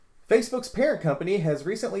Facebook's parent company has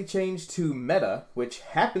recently changed to Meta, which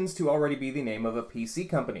happens to already be the name of a PC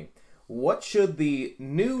company. What should the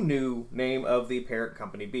new name of the parent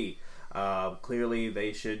company be? Clearly,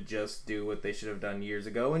 they should just do what they should have done years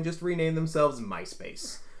ago and just rename themselves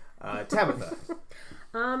MySpace. Tabitha.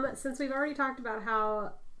 Since we've already talked about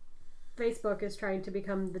how Facebook is trying to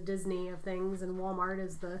become the Disney of things and Walmart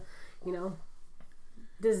is the,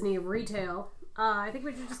 Disney of retail, I think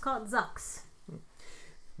we should just call it Zucks.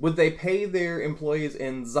 Would they pay their employees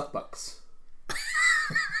in Zuckbucks?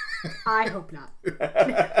 I hope not.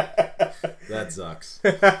 That sucks.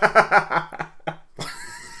 I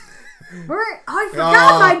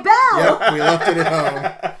forgot my bell! Yep, we left it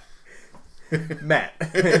at home. Matt.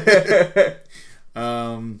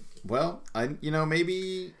 Well,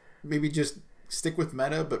 maybe just stick with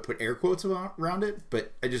Meta, but put air quotes around it.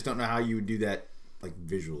 But I just don't know how you would do that, like,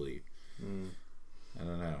 visually. I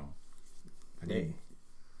don't know.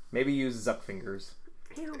 Maybe use Zuck fingers.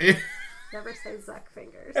 Ew. Never say Zuck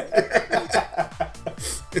fingers.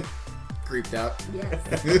 Creeped out. Yes.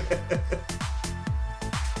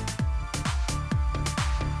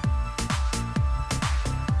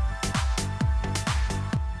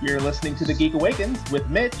 You're listening to The Geek Awakens with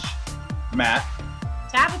Mitch, Matt,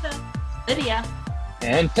 Tabitha, Lydia,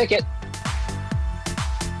 and Pickett.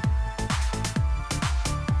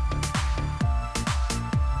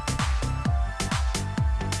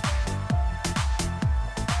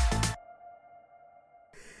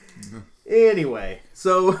 Anyway,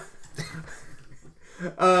 so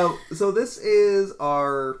this is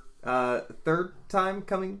our third time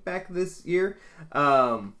coming back this year.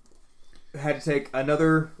 Had to take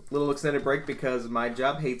another little extended break because my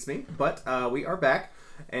job hates me, but we are back,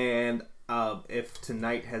 and if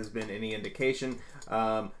tonight has been any indication,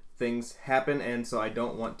 things happen, and so I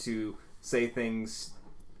don't want to say things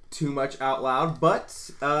too much out loud,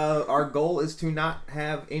 but our goal is to not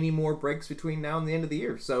have any more breaks between now and the end of the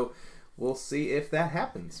year, so we'll see if that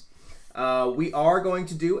happens. We are going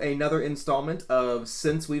to do another installment of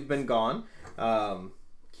Since We've Been Gone.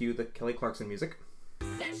 Cue the Kelly Clarkson music.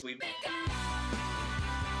 Since we've been gone.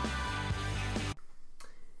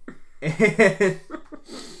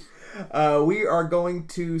 And we are going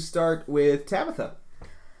to start with Tabitha.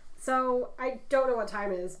 So, I don't know what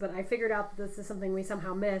time it is, but I figured out that this is something we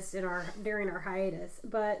somehow missed during our hiatus.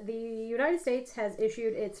 But the United States has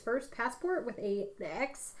issued its first passport with the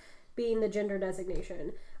X being the gender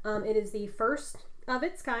designation. It is the first of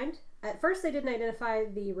its kind. At first, they didn't identify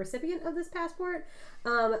the recipient of this passport,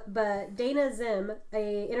 but Dana Zim,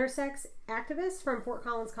 a intersex activist from Fort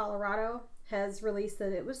Collins, Colorado, has released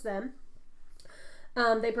that it was them.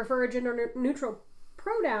 They prefer a gender-neutral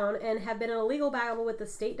pronoun and have been in a legal battle with the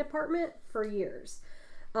State Department for years.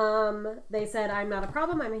 They said, "I'm not a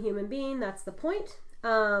problem, I'm a human being, that's the point."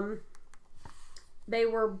 They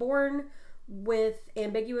were born with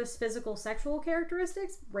ambiguous physical sexual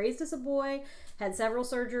characteristics, raised as a boy, had several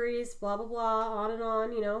surgeries, blah blah blah, on and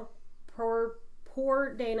on,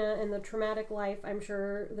 poor Dana and the traumatic life I'm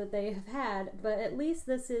sure that they have had, but at least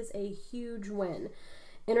this is a huge win.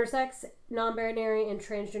 Intersex, non-binary, and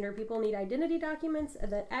transgender people need identity documents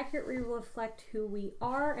that accurately reflect who we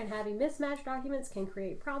are, and having mismatched documents can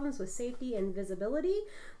create problems with safety and visibility,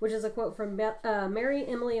 which is a quote from Mary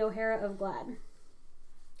Emily O'Hara of GLAAD.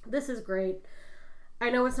 This is great. I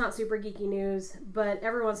know it's not super geeky news, but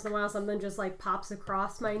every once in a while something just like pops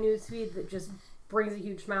across my newsfeed that just brings a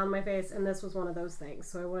huge smile on my face, and this was one of those things.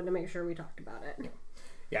 So I wanted to make sure we talked about it.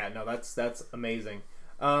 Yeah, no, that's amazing.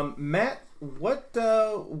 Matt, what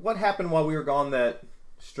happened while we were gone that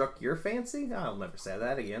struck your fancy? I'll never say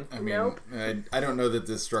that again. I mean, Nope. I don't know that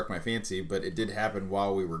this struck my fancy, but it did happen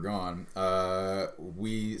while we were gone.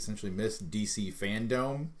 We essentially missed DC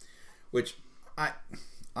Fandom, which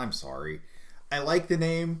I'm sorry. I like the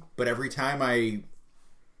name, but every time I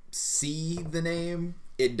see the name,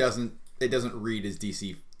 it doesn't read as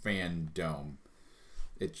DC Fandom.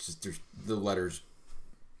 It's just the letters.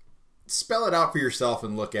 Spell it out for yourself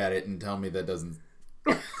and look at it and tell me that doesn't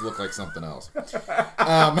look like something else.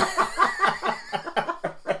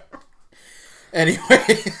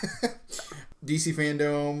 Anyway, DC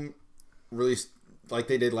Fandom released, like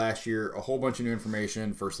they did last year, a whole bunch of new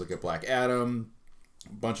information. First look at Black Adam,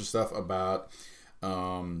 a bunch of stuff about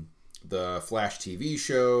the Flash TV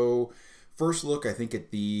show. First look, I think,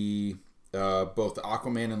 at the both the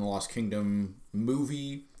Aquaman and the Lost Kingdom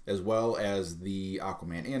movie, as well as the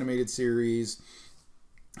Aquaman animated series.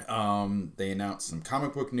 They announced some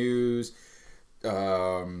comic book news.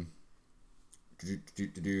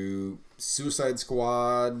 Suicide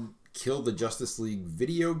Squad killed the Justice League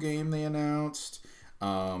video game they announced.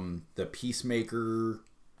 The Peacemaker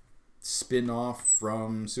spin-off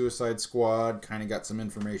from Suicide Squad. Kind of got some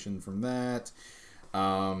information from that.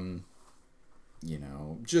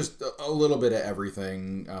 Just a little bit of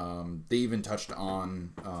everything. They even touched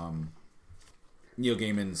on Neil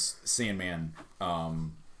Gaiman's Sandman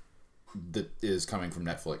that is coming from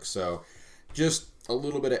Netflix. So just a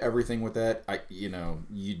little bit of everything with that.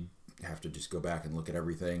 You'd have to just go back and look at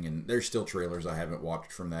everything. And there's still trailers I haven't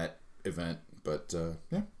watched from that event. But,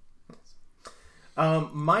 yeah.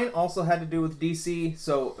 Mine also had to do with DC.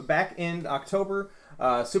 So back in October,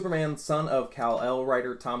 Superman, son of Kal-El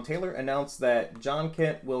writer Tom Taylor, announced that John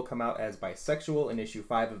Kent will come out as bisexual in issue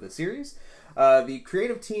 5 of the series. The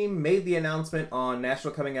creative team made the announcement on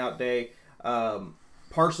National Coming Out Day,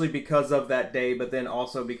 partially because of that day, but then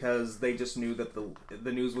also because they just knew that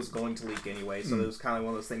the news was going to leak anyway, so it was kind of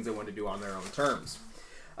one of those things they wanted to do on their own terms.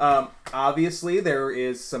 Obviously, there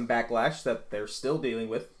is some backlash that they're still dealing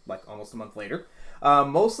with, like almost a month later,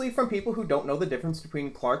 mostly from people who don't know the difference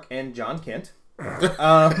between Clark and John Kent.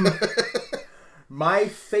 My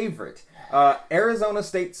favorite, Arizona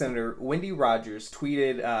State Senator Wendy Rogers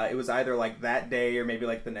tweeted, it was either like that day or maybe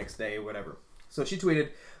like the next day or whatever. So she tweeted,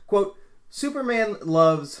 quote, "Superman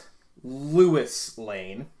loves Lois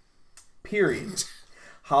Lane, period.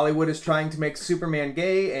 Hollywood is trying to make Superman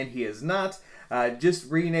gay and he is not. Just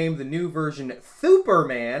rename the new version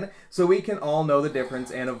Superman so we can all know the difference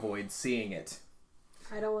and avoid seeing it."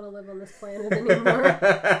 I don't want to live on this planet anymore.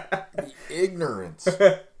 The ignorance.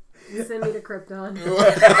 Send me to Krypton.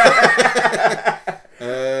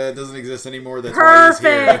 It doesn't exist anymore. That's why he's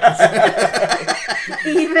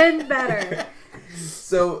here. Even better.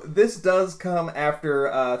 So this does come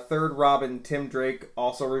after third Robin Tim Drake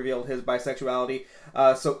also revealed his bisexuality.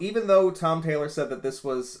 So even though Tom Taylor said that this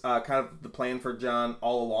was kind of the plan for John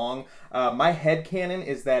all along, my headcanon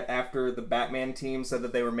is that after the Batman team said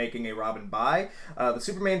that they were making a Robin bi, the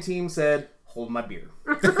Superman team said, "Hold my beer."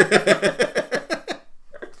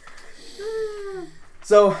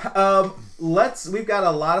 So we've got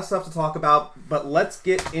a lot of stuff to talk about, but let's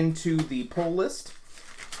get into the poll list.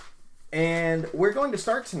 And we're going to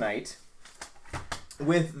start tonight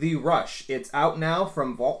with The Rush. It's out now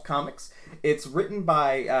from Vault Comics. It's written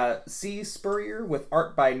by C. Spurrier with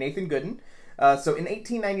art by Nathan Gooden. So in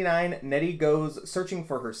 1899, Nettie goes searching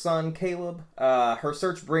for her son, Caleb. Her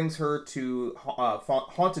search brings her to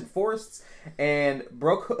haunted forests and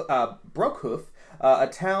Brookhoof, a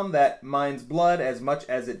town that mines blood as much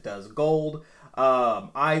as it does gold.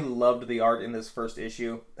 I loved the art in this first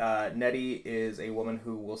issue. Nettie is a woman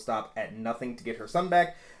who will stop at nothing to get her son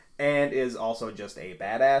back and is also just a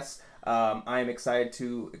badass. I am excited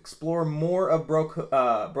to explore more of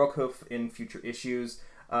Brookhoof in future issues.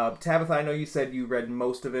 Tabitha, I know you said you read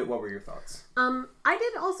most of it. What were your thoughts? I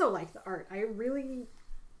did also like the art. I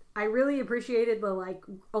really appreciated the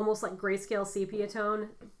almost grayscale sepia tone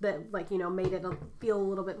that made it feel a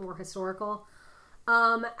little bit more historical.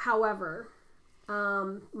 However,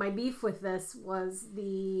 my beef with this was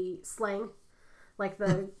the slang,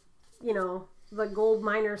 the the gold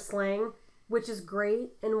miner slang, which is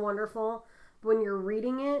great and wonderful. But when you're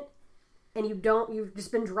reading it and you've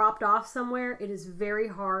just been dropped off somewhere, it is very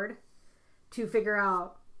hard to figure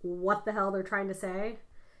out what the hell they're trying to say.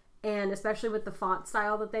 And especially with the font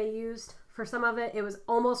style that they used for some of it, it was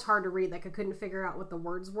almost hard to read. I couldn't figure out what the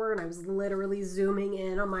words were, and I was literally zooming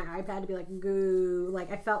in on my iPad to be goo.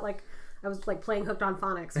 I felt like I was playing Hooked on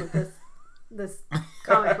Phonics with this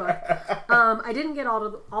comic book. I didn't get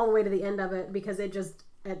all the way to the end of it because it just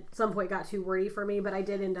at some point got too wordy for me, but I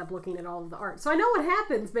did end up looking at all of the art. So I know what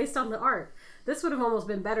happens based on the art. This would have almost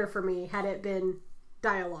been better for me had it been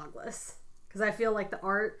dialogueless, because I feel like the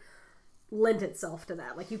art lent itself to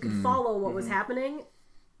that. You could follow what was happening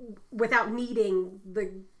without needing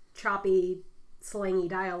the choppy, slangy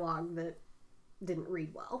dialogue that didn't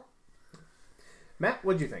read well. Matt,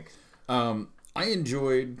 what'd you think? I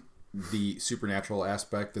enjoyed the supernatural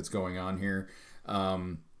aspect that's going on here.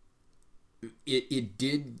 It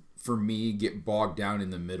did, for me, get bogged down in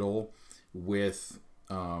the middle with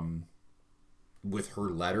her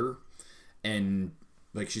letter. And,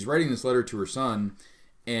 she's writing this letter to her son,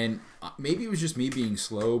 and maybe it was just me being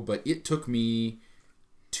slow, but it took me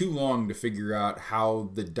too long to figure out how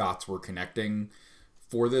the dots were connecting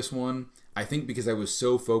for this one. I think because I was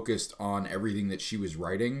so focused on everything that she was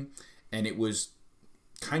writing, and it was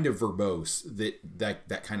kind of verbose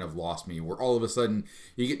that kind of lost me, where all of a sudden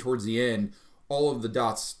you get towards the end, all of the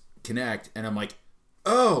dots connect, and I'm like,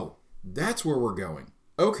 oh, that's where we're going.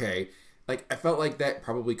 Okay. I felt like that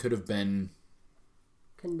probably could have been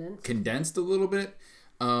condensed a little bit.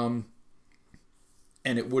 And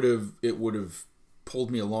it would have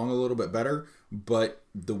pulled me along a little bit better. But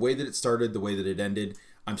the way that it started, the way that it ended,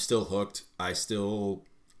 I'm still hooked. I still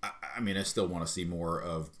want to see more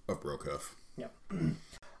of Brokhoof. Yeah.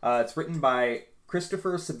 It's written by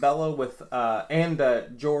Christopher Sabella with and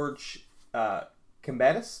George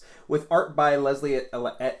Cambatis, with art by Leslie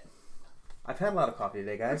I've had a lot of coffee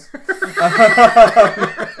today, guys.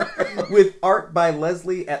 With art by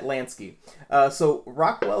Leslie Atlansky. So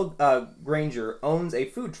Rockwell Granger owns a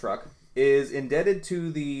food truck, is indebted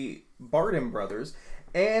to the Bardem brothers,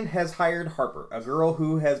 and has hired Harper, a girl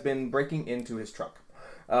who has been breaking into his truck.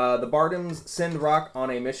 The Bardems send Rock on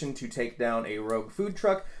a mission to take down a rogue food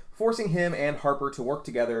truck, forcing him and Harper to work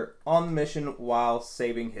together on the mission while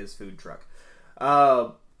saving his food truck.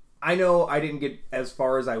 I know I didn't get as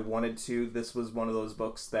far as I wanted to. This was one of those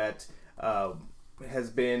books that has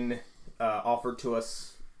been offered to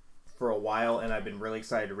us for a while, and I've been really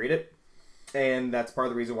excited to read it. And that's part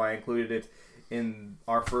of the reason why I included it in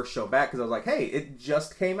our first show back, because I was like, hey, it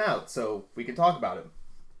just came out, so we can talk about it.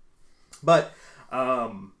 But,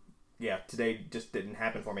 yeah, today just didn't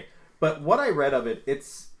happen for me. But what I read of it,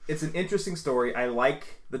 it's an interesting story. I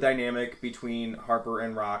like the dynamic between Harper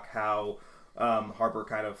and Rock, how Harper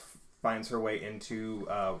kind of finds her way into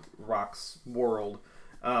Rock's world.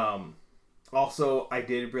 Also, I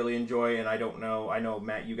did really enjoy, and I know,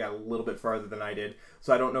 Matt, you got a little bit farther than I did,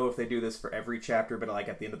 so I don't know if they do this for every chapter, but like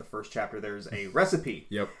at the end of the first chapter, there's a recipe.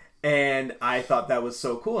 Yep. And I thought that was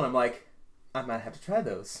so cool, and I'm like, I might have to try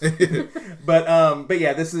those. But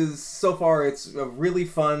yeah, this is, so far, it's a really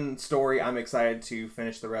fun story. I'm excited to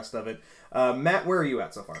finish the rest of it. Matt, where are you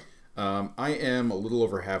at so far? I am a little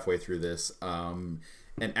over halfway through this,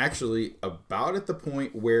 and actually about at the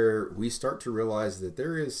point where we start to realize that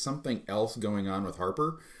there is something else going on with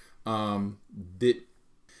Harper that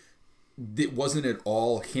wasn't at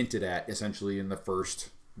all hinted at, essentially, in the first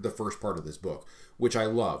part of this book, which I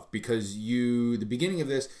love, because the beginning of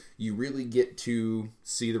this, you really get to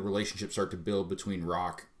see the relationship start to build between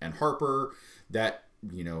Rock and Harper, that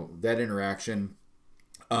interaction.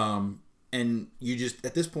 And you just,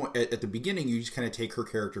 at this point, at the beginning, you just kind of take her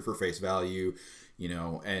character for face value,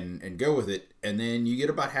 and go with it. And then you get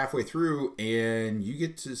about halfway through and you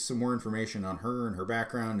get to some more information on her and her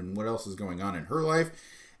background and what else is going on in her life.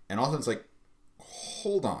 And all of a sudden it's like,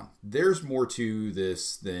 hold on, there's more to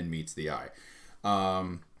this than meets the eye.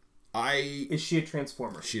 Is she a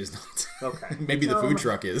Transformer? She is not. Okay. Maybe the food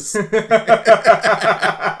truck is.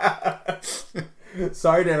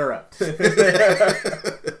 Sorry to interrupt.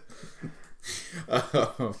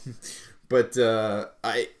 But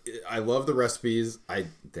I love the recipes.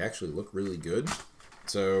 They actually look really good.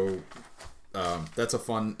 So that's a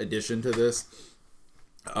fun addition to this.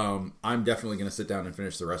 I'm definitely going to sit down and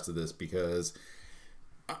finish the rest of this, because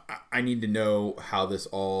I need to know how this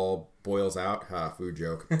all boils out. Food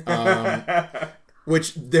joke.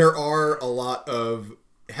 Which there are a lot of,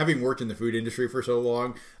 having worked in the food industry for so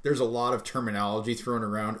long, there's a lot of terminology thrown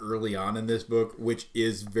around early on in this book, which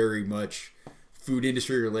is very much food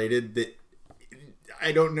industry related, that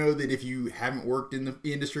I don't know that if you haven't worked in the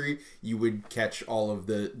industry, you would catch all of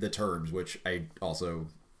the terms, which I also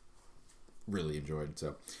really enjoyed.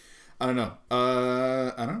 So I don't know.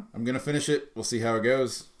 I'm going to finish it. We'll see how it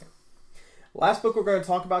goes. Last book we're going to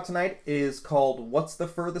talk about tonight is called What's the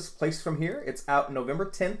Furthest Place from Here? It's out November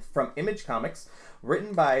 10th from Image Comics,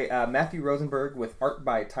 written by Matthew Rosenberg with art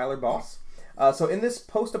by Tyler Boss. So in this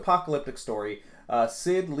post-apocalyptic story,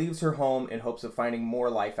 Sid leaves her home in hopes of finding more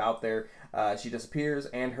life out there. She disappears,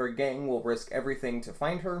 and her gang will risk everything to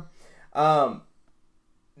find her.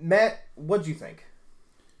 Matt, what'd you think?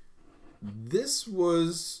 This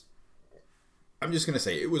was, I'm just going to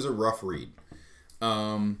say, it was a rough read.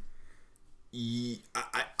 I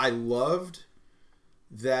loved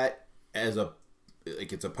that it's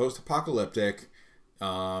a post-apocalyptic.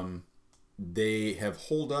 They have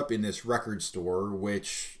holed up in this record store,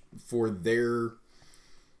 which for their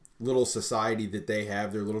little society that they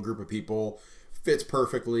have, their little group of people, fits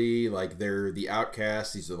perfectly. Like, they're the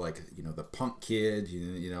outcasts. These are like, the punk kids,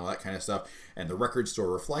 that kind of stuff. And the record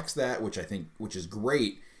store reflects that, which is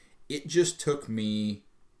great. It took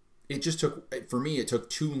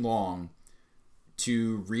too long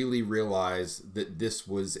to really realize that this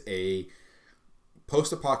was a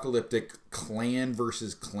post-apocalyptic clan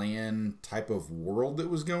versus clan type of world that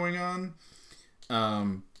was going on.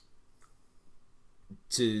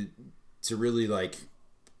 To really, like,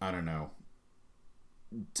 I don't know,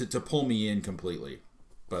 to pull me in completely.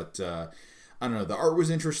 But I don't know, the art was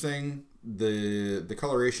interesting. The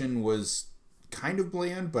coloration was kind of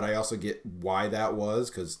bland, but I also get why that was,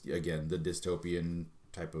 because again, the dystopian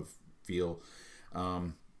type of feel.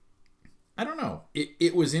 I don't know.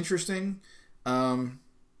 It was interesting. I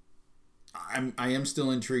am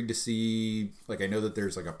still intrigued to see, like, I know that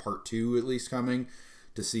there's like a part 2 at least coming,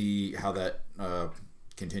 to see how that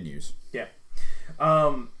continues. Yeah.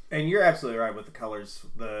 And you're absolutely right with the colors.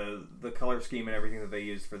 The color scheme and everything that they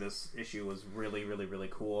used for this issue was really, really, really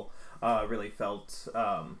cool. Really felt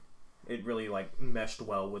it really like meshed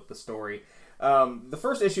well with the story. The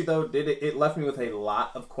first issue though it left me with a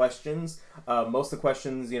lot of questions. Most of the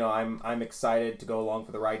questions, I'm excited to go along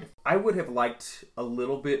for the ride. I would have liked a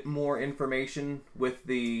little bit more information with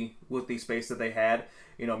the space that they had.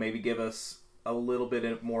 Maybe give us a little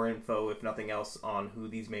bit more info, if nothing else, on who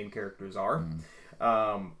these main characters are.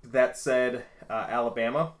 That said,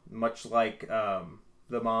 Alabama, much like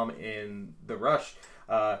the mom in The Rush,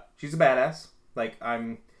 she's a badass. Like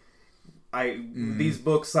these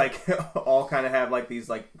books like all kind of have like these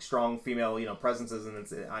like strong female presences, and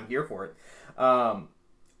I'm here for it.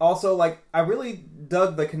 Also, like I really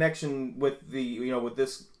dug the connection with the with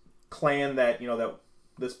this clan that that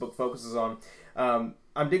this book focuses on.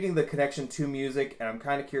 I'm digging the connection to music, and I'm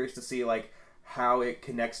kind of curious to see like how it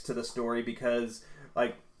connects to the story, because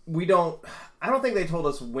like I don't think they told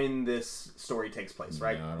us when this story takes place,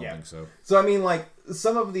 right? No, I don't think so. So I mean, like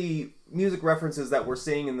some of the music references that we're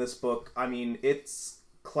seeing in this book, I mean, it's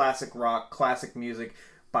classic rock, classic music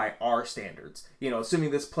by our standards.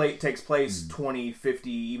 Assuming this takes place 20, 50,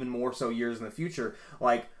 even more so years in the future,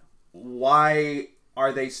 like why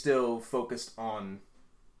are they still focused on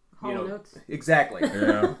Hall & Oates? Exactly.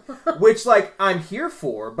 Yeah. Which like I'm here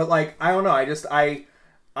for, but like I don't know,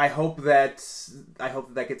 I hope that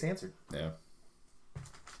gets answered. Yeah.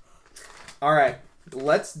 All right,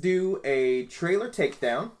 let's do a trailer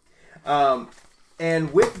takedown.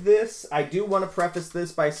 And with this, I do want to preface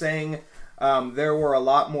this by saying there were a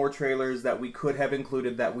lot more trailers that we could have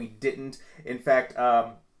included that we didn't. In fact,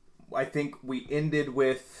 I think we ended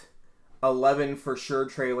with 11 for sure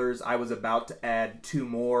trailers. I was about to add 2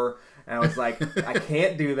 more, and I was like, I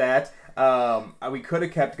can't do that. We could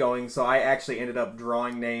have kept going, so I actually ended up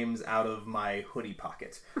drawing names out of my hoodie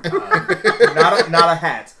pocket. Not a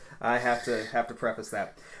hat. I have to preface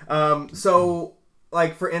that. So,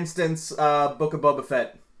 like for instance, Book of Boba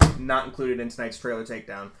Fett not included in tonight's trailer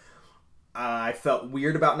takedown. I felt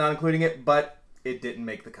weird about not including it, but it didn't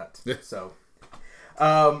make the cut. So,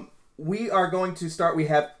 we are going to start. We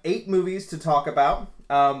have 8 movies to talk about.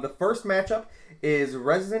 The first matchup is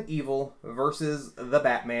Resident Evil versus The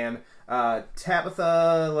Batman.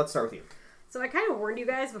 Tabitha, let's start with you. So I kind of warned you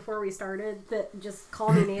guys before we started that just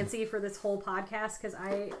call me Nancy for this whole podcast, because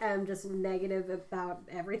I am just negative about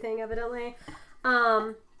everything, evidently.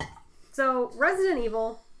 So Resident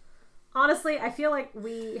Evil, honestly, I feel like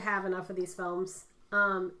we have enough of these films.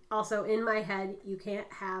 Also, in my head, you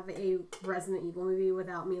can't have a Resident Evil movie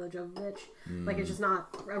without Mila Jovovich. Like, it's just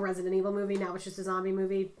not a Resident Evil movie. Now it's just a zombie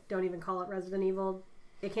movie. Don't even call it Resident Evil.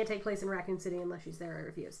 It can't take place in Raccoon City unless she's there. I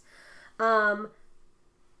refuse.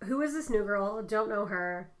 Who is this new girl? Don't know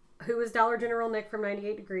her. Who is Dollar General Nick from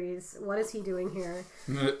 98 Degrees? What is he doing here?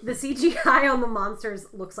 The CGI on the monsters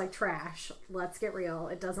looks like trash. Let's get real.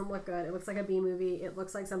 It doesn't look good. It looks like a B movie. It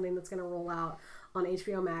looks like something that's going to roll out on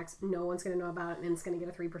HBO Max. No one's going to know about it, and it's going to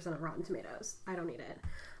get a 3% on Rotten Tomatoes. I don't need it.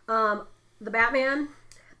 The Batman,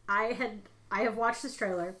 I have watched this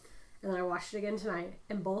trailer, and then I watched it again tonight,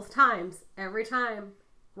 and both times, every time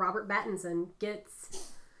Robert Pattinson gets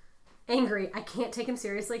angry, I can't take him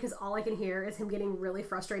seriously, because all I can hear is him getting really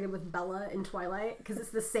frustrated with Bella in Twilight, because it's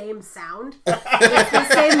the same sound. It's the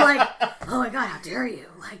same, like, oh my god, how dare you?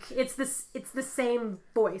 Like, it's the same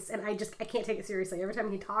voice, and I can't take it seriously. Every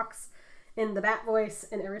time he talks in the Bat voice,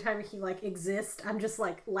 and every time he like exists, I'm just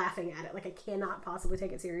like laughing at it. Like, I cannot possibly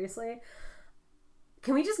take it seriously.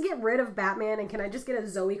 Can we just get rid of Batman, and can I just get a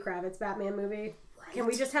Zoe Kravitz Batman movie? Right. Can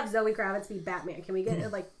we just have Zoe Kravitz be Batman? Can we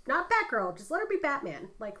get like, not Batgirl, just let her be Batman?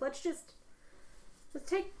 Like, let's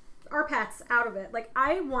take our pets out of it. Like,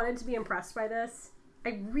 I wanted to be impressed by this.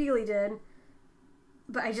 I really did.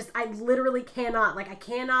 But I literally cannot. Like, I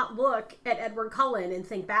cannot look at Edward Cullen and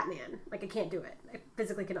think Batman. Like, I can't do it. I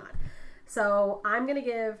physically cannot. So I'm going to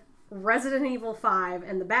give Resident Evil 5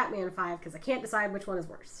 and the Batman 5, because I can't decide which one is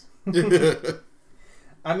worse.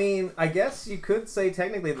 I mean, I guess you could say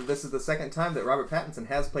technically that this is the second time that Robert Pattinson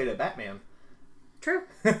has played a Batman. True.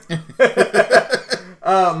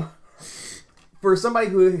 For somebody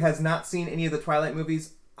who has not seen any of the Twilight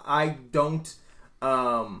movies, I don't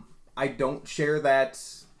share that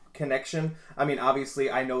connection. I mean,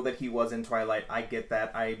 obviously, I know that he was in Twilight. I get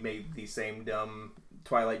that. I made the same dumb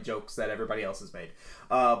Twilight jokes that everybody else has made.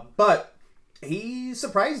 But he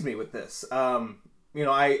surprised me with this.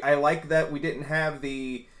 I like that we didn't have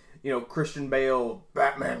the Christian Bale,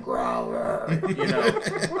 Batman Growler,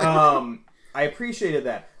 I appreciated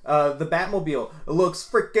that. The Batmobile looks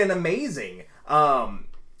freaking amazing.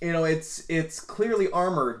 It's clearly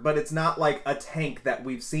armored, but it's not like a tank that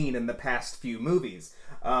we've seen in the past few movies.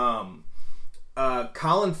 Colin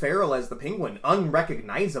Farrell as the Penguin,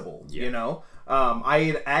 unrecognizable, I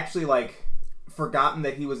had actually, forgotten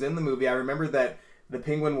that he was in the movie. I remember that the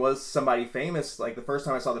Penguin was somebody famous, the first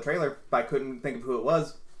time I saw the trailer, but I couldn't think of who it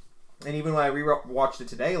was. And even when I rewatched it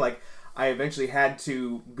today, I eventually had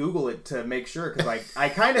to Google it to make sure, because I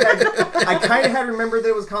kind of had remembered that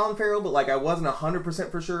it was Colin Farrell, but I wasn't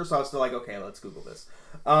 100% for sure, so I was still okay, let's Google this.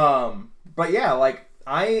 But yeah,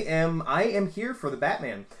 I am here for the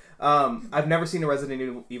Batman. I've never seen a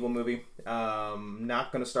Resident Evil movie.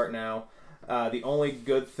 Not gonna start now. The only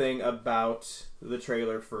good thing about the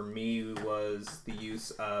trailer for me was the use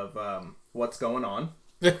of what's going on.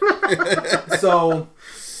 So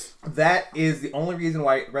that is the only reason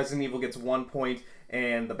why Resident Evil gets 1 point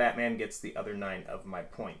and the Batman gets the other 9 of my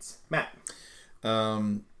points. Matt.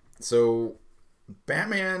 So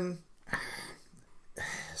Batman.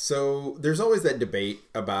 So there's always that debate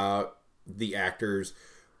about the actors,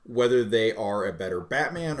 whether they are a better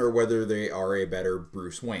Batman or whether they are a better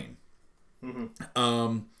Bruce Wayne.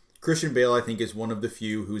 Mm-hmm. Christian Bale, I think, is one of the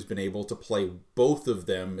few who's been able to play both of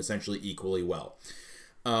them essentially equally well.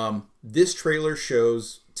 This trailer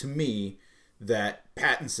shows to me that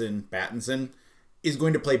Pattinson is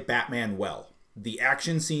going to play Batman well. The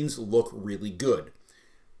action scenes look really good.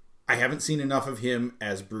 I haven't seen enough of him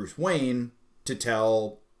as Bruce Wayne to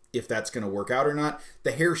tell if that's going to work out or not.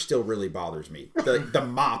 The hair still really bothers me. The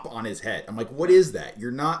mop on his head. I'm like, what is that?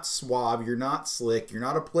 You're not suave. You're not slick. You're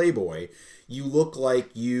not a playboy. You look like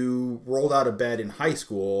you rolled out of bed in high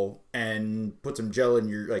school and put some gel in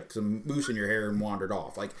your, some mousse in your hair and wandered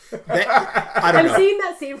off. That, I don't know. I've seen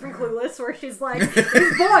that scene from Clueless where she's like,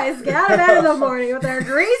 these boys get out of bed in the morning with their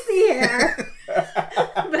greasy hair.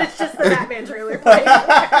 But it's just the Batman trailer playing.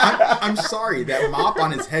 I'm sorry. That mop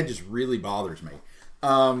on his head just really bothers me.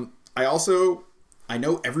 I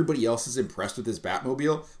know everybody else is impressed with this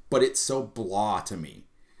Batmobile, but it's so blah to me.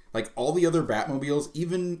 All the other Batmobiles,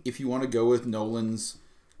 even if you want to go with Nolan's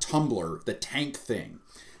Tumbler, the tank thing,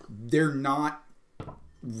 they're not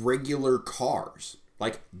regular cars.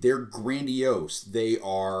 They're grandiose. They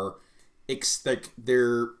are,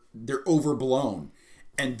 they're overblown.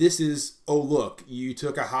 And this is, oh look, you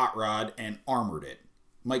took a hot rod and armored it.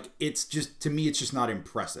 It's just, to me, it's just not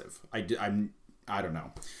impressive. I don't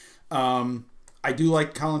know. I do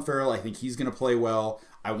like Colin Farrell. I think he's going to play well.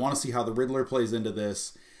 I want to see how the Riddler plays into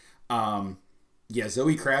this. Zoe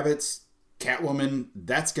Kravitz, Catwoman,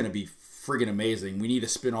 that's going to be friggin' amazing. We need a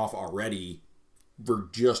spinoff already for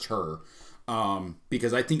just her.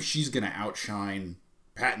 Because I think she's going to outshine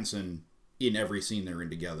Pattinson in every scene they're in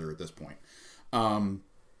together at this point.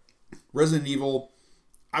 Resident Evil,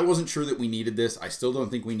 I wasn't sure that we needed this. I still don't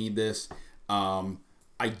think we need this.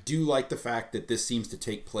 I do like the fact that this seems to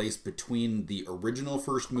take place between the original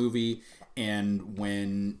first movie and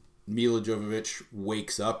when Mila Jovovich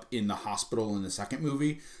wakes up in the hospital in the second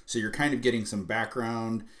movie. So you're kind of getting some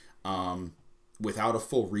background without a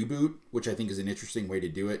full reboot, which I think is an interesting way to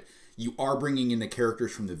do it. You are bringing in the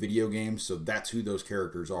characters from the video game, so that's who those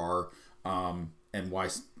characters are, and why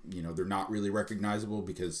they're not really recognizable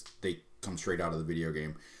because they come straight out of the video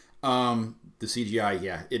game. The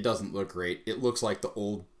CGI, it doesn't look great. It looks like the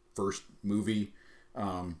old first movie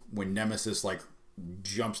when Nemesis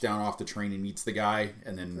jumps down off the train and meets the guy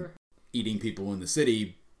and then eating people in the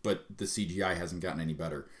city, but the CGI hasn't gotten any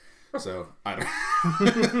better. So I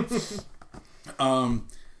don't.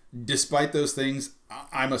 Despite those things,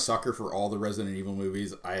 I'm a sucker for all the Resident Evil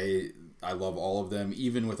movies. I love all of them,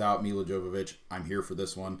 even without Mila Jovovich. I'm here for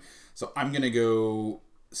this one, so I'm gonna go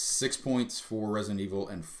 6 points for Resident Evil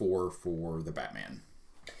and 4 for the Batman.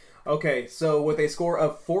 Okay, so with a score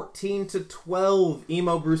of 14-12,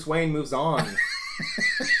 emo Bruce Wayne moves on.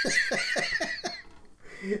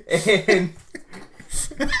 and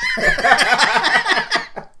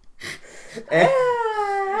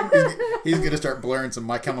he's gonna start blurring some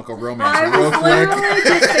My Chemical Romance I real was quick. literally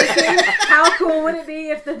just thinking, how cool would it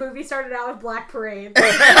be if the movie started out with Black Parade?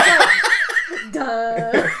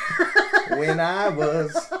 Duh. When I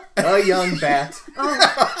was a young bat.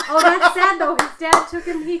 Oh, that's sad though. His dad took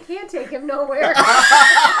him. He can't take him nowhere.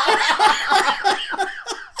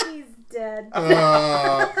 He's dead.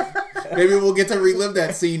 Maybe we'll get to relive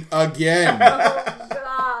that scene again. Oh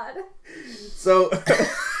God. So,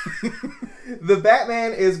 the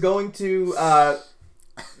Batman is going to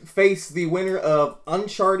face the winner of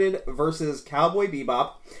Uncharted versus Cowboy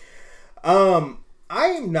Bebop. I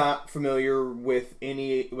am not familiar with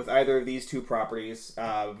either of these two properties.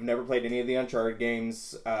 I've never played any of the Uncharted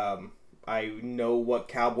games. I know what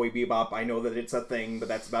Cowboy Bebop. I know that it's a thing, but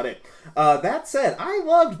that's about it. That said, I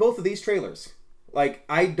loved both of these trailers. Like,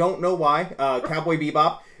 I don't know why. Cowboy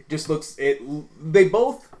Bebop just looks... They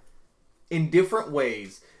both, in different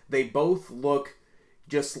ways, they both look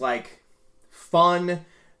just like fun,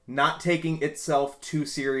 not taking itself too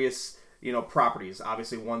serious, properties.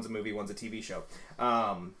 Obviously, one's a movie, one's a TV show.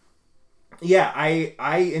 Yeah,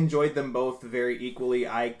 I enjoyed them both very equally.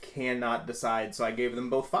 I cannot decide, so I gave them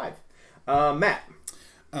both 5. Matt.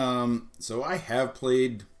 So I have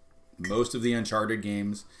played most of the Uncharted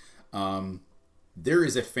games. There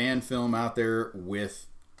is a fan film out there with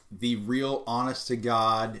the real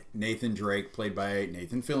honest-to-God Nathan Drake, played by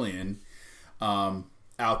Nathan Fillion,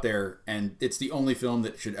 out there, and it's the only film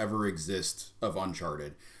that should ever exist of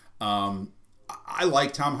Uncharted. I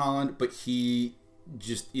like Tom Holland, but he's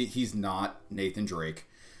not Nathan Drake.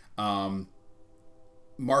 Mark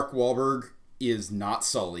Wahlberg is not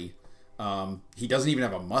Sully. He doesn't even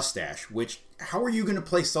have a mustache, which, how are you going to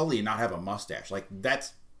play Sully and not have a mustache? Like,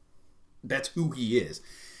 that's who he is.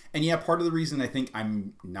 And yeah, part of the reason I think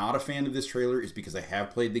I'm not a fan of this trailer is because I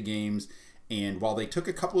have played the games, and while they took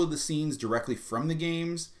a couple of the scenes directly from the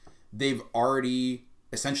games, they've already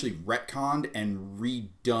essentially retconned and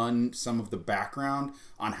redone some of the background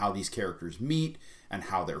on how these characters meet and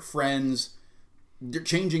how they're friends. They're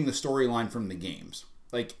changing the storyline from the games.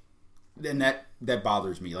 Like, and that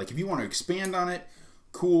bothers me. Like, if you want to expand on it,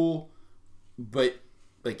 cool, but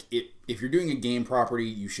like if you're doing a game property,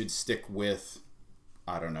 you should stick with,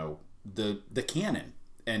 I don't know, the canon,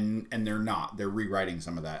 and they're not. They're rewriting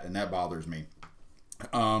some of that, and that bothers me.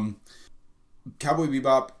 Cowboy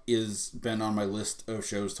Bebop has been on my list of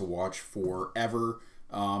shows to watch forever.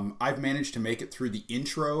 I've managed to make it through the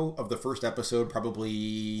intro of the first episode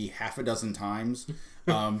probably half a dozen times,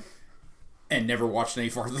 and never watched any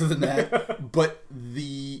farther than that. But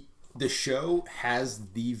the show has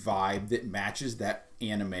the vibe that matches that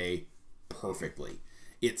anime perfectly.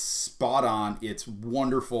 It's spot on. It's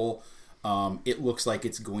wonderful. It looks like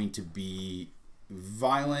it's going to be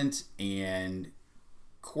violent and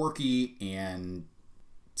quirky and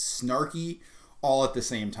snarky all at the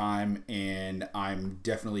same time, and I'm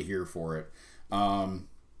definitely here for it. Bonus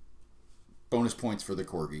points for the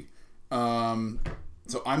corgi.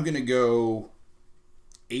 So I'm going to go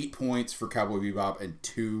 8 points for Cowboy Bebop and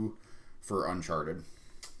 2 for Uncharted.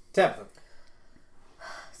 Tabitha.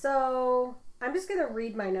 So I'm just going to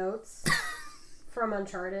read my notes from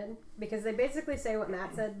Uncharted, because they basically say what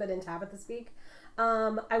Matt said, but in Tabitha speak.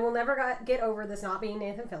 I will never get over this not being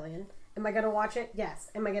Nathan Fillion. Am I going to watch it?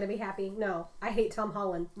 Yes. Am I going to be happy? No. I hate Tom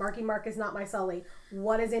Holland. Marky Mark is not my Sully.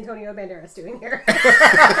 What is Antonio Banderas doing here?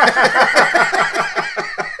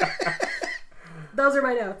 Those are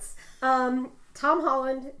my notes. Tom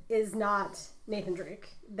Holland is not Nathan Drake.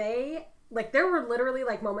 There were literally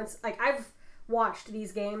moments, I've watched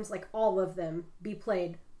these games, all of them, be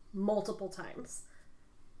played multiple times.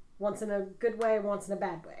 Once in a good way, once in a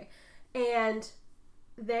bad way. And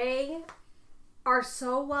they are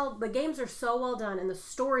the games are so well done, and the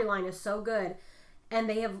storyline is so good, and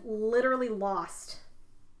they have literally lost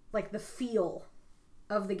the feel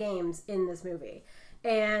of the games in this movie.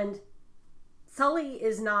 And Sully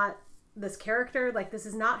is not this character. This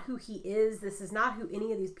is not who he is. This is not who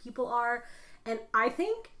any of these people are. And I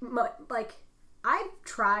think I'm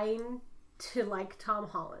trying to like Tom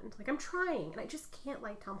Holland. I'm trying, and I just can't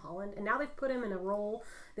like Tom Holland. And now they've put him in a role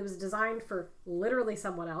that was designed for literally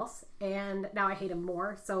someone else, and now I hate him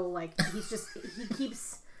more. So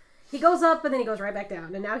he goes up and then he goes right back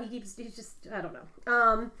down, and now he's just, I don't know.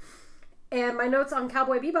 And my notes on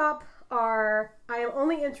Cowboy Bebop are, I am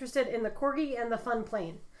only interested in the corgi and the fun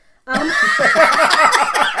plane.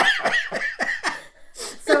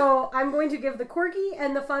 So I'm going to give the corgi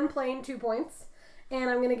and the fun plane 2 points. And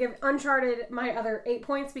I'm going to give Uncharted my other 8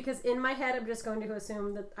 points, because in my head I'm just going to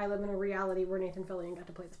assume that I live in a reality where Nathan Fillion got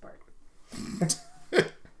to play this part.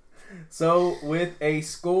 So with a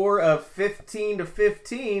score of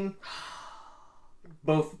 15-15,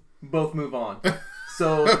 both move on.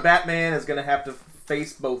 So the Batman is going to have to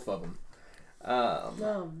face both of them.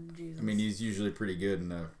 Oh, Jesus. I mean, he's usually pretty good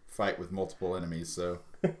in a fight with multiple enemies, so...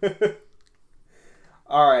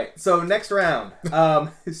 All right, so next round.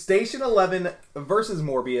 Station 11 versus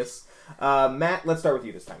Morbius. Matt, let's start with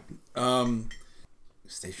you this time.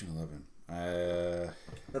 Station 11.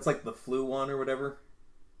 That's the flu one or whatever.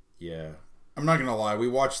 Yeah. I'm not going to lie. We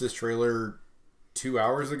watched this trailer 2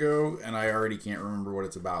 hours ago, and I already can't remember what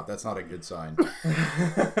it's about. That's not a good sign.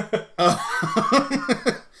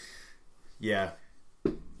 Yeah.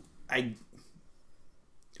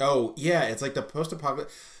 Oh, yeah, it's like the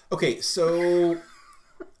post-apocalypse. Okay, so...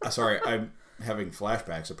 sorry, I'm having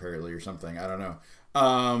flashbacks, apparently, or something. I don't know.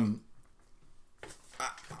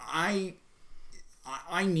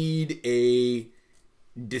 I need a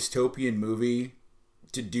dystopian movie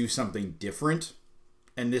to do something different,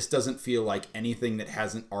 and this doesn't feel like anything that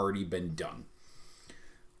hasn't already been done.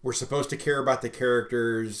 We're supposed to care about the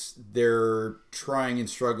characters. They're trying and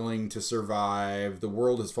struggling to survive. The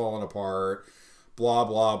world has fallen apart. Blah,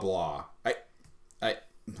 blah, blah.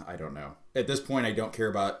 I don't know. At this point, I don't care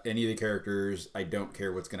about any of the characters. I don't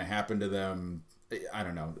care what's going to happen to them. I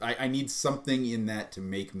don't know. I need something in that to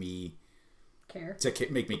make me care.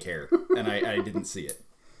 Make me care. And I didn't see it.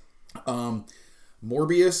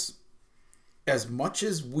 Morbius, as much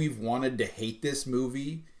as we've wanted to hate this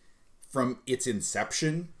movie from its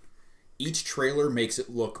inception, each trailer makes it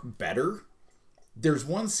look better. There's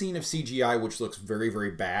one scene of CGI which looks very,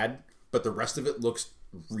 very bad, but the rest of it looks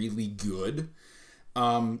really good.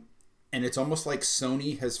 And it's almost like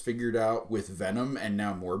Sony has figured out with Venom and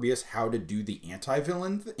now Morbius how to do the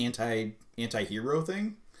anti-villain, anti-hero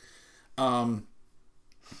thing.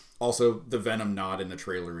 Also, the Venom nod in the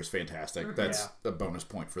trailer is fantastic. That's a bonus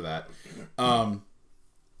point for that.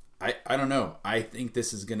 I don't know. I think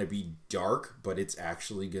this is going to be dark, but it's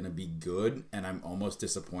actually going to be good, and I'm almost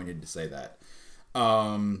disappointed to say that.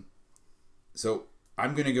 So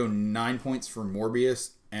I'm going to go 9 points for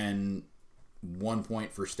Morbius and 1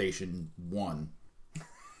 point for Station 1.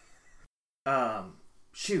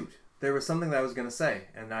 Shoot. There was something that I was going to say,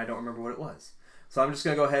 and I don't remember what it was. So I'm just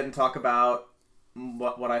going to go ahead and talk about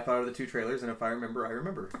what I thought of the two trailers, and if I remember, I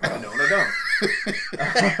remember. If I don't, I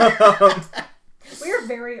don't. We are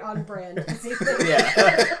very on brand.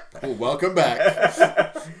 Yeah. Well, welcome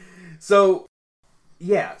back. So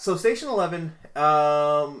Station 11,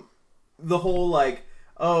 the whole, like,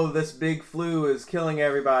 oh, this big flu is killing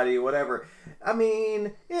everybody, whatever. I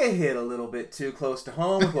mean, it hit a little bit too close to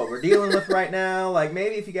home with what we're dealing with right now. Like,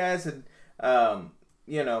 maybe if you guys had,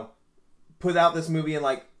 put out this movie in,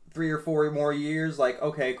 like, 3 or 4 more years, like,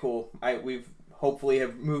 okay, cool. We've hopefully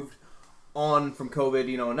have moved on from COVID,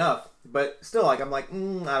 enough. But still, like, I'm like, I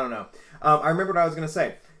don't know. I remember what I was going to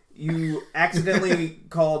say. You accidentally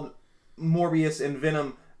called Morbius and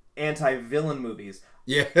Venom anti-villain movies.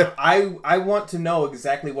 Yeah. I want to know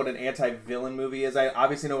exactly what an anti-villain movie is. I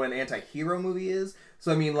obviously know what an anti-hero movie is.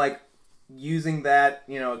 So, I mean, like, using that,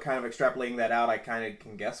 kind of extrapolating that out, I kind of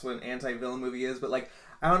can guess what an anti-villain movie is. But, like,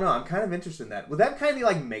 I don't know. I'm kind of interested in that. Would that kind of be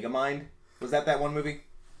like Megamind? Was that one movie?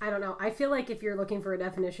 I don't know. I feel like if you're looking for a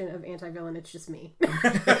definition of anti-villain, it's just me.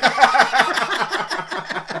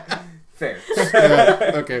 Fair.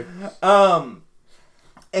 Okay.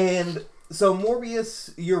 And so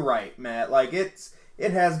Morbius, you're right, Matt. Like, it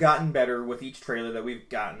has gotten better with each trailer that we've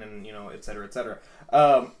gotten, and et cetera, et cetera.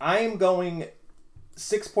 I am going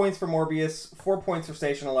 6 points for Morbius, 4 points for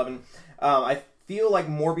Station 11. I feel like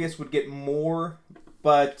Morbius would get more,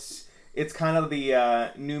 but it's kind of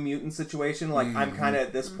the New Mutant situation. Like, I'm kind of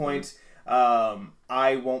at this point,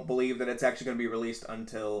 I won't believe that it's actually going to be released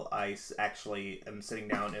until I actually am sitting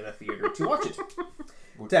down in a theater to watch it.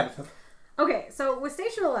 Tabitha. Okay, so with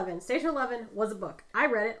Station 11 was a book. I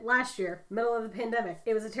read it last year, middle of the pandemic.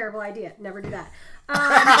 It was a terrible idea. Never do that.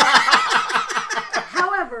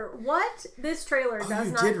 However, what this trailer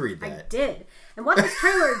does not... You did read that. I did. And what this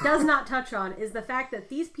trailer does not touch on is the fact that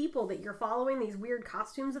these people that you're following, these weird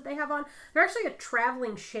costumes that they have on, they're actually a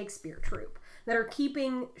traveling Shakespeare troupe that are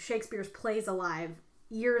keeping Shakespeare's plays alive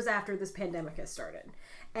years after this pandemic has started.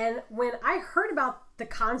 And when I heard about the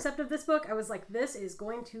concept of this book, I was like, this is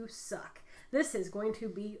going to suck. This is going to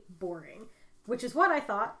be boring. Which is what I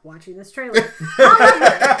thought watching this trailer.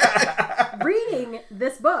 However, reading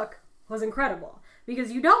this book was incredible.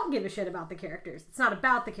 Because you don't give a shit about the characters. It's not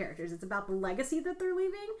about the characters. It's about the legacy that they're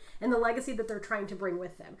leaving and the legacy that they're trying to bring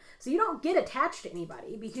with them. So you don't get attached to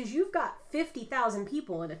anybody because you've got 50,000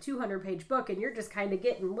 people in a 200-page book and you're just kind of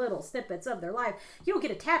getting little snippets of their life. You don't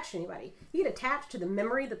get attached to anybody. You get attached to the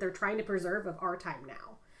memory that they're trying to preserve of our time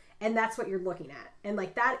now. And that's what you're looking at. And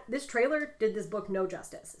like that, this trailer did this book no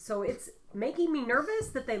justice. So it's making me nervous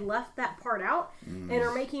that they left that part out and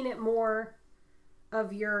are making it more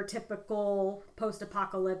of your typical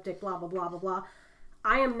post-apocalyptic blah, blah, blah, blah, blah.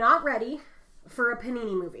 I am not ready for a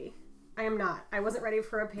Panini movie. I am not. I wasn't ready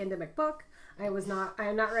for a pandemic book. I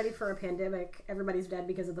am not ready for a pandemic. Everybody's dead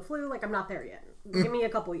because of the flu. Like, I'm not there yet. Give me a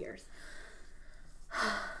couple years.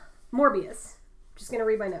 Morbius. Just going to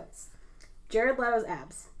read my notes. Jared Leto's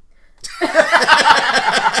abs.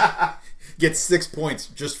 Get 6 points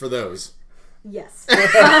just for those. Yes.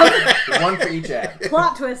 One for each ad.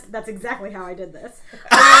 Plot twist, that's exactly how I did this.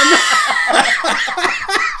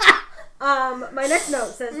 My next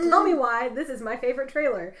note says, tell me why this is my favorite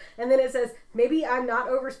trailer. And then it says, maybe I'm not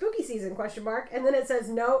over spooky season, ? And then it says,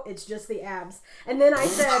 no, it's just the abs. And then I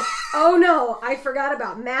said, oh no, I forgot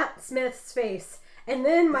about Matt Smith's face. And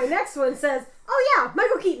then my next one says, oh yeah,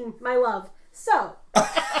 Michael Keaton, my love. So,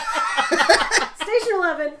 Station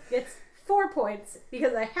 11 gets 4 points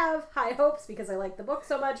because I have high hopes because I like the book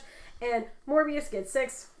so much. And Morbius gets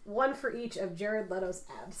 6, 1 for each of Jared Leto's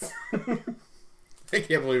abs. I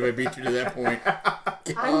can't believe I beat you to that point.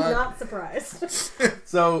 I'm not surprised.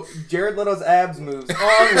 So Jared Leto's abs moves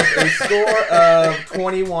on with a score of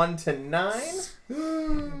 21-9.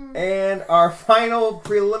 And our final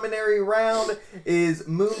preliminary round is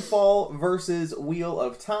Moonfall versus Wheel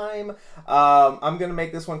of Time. I'm going to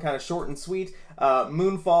make this one kind of short and sweet.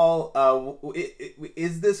 Moonfall,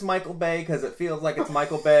 is this Michael Bay? Because it feels like it's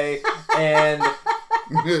Michael Bay. And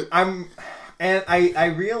I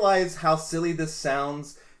realize how silly this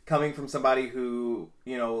sounds coming from somebody who,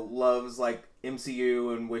 loves, like,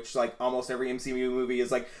 MCU, in which, like, almost every MCU movie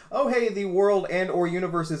is like, oh, hey, the world and or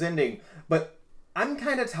universe is ending. But I'm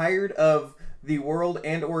kind of tired of the world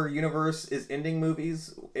and or universe is ending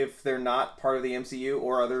movies if they're not part of the MCU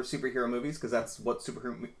or other superhero movies, because that's what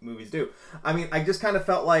superhero movies do. I mean, I just kind of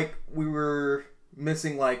felt like we were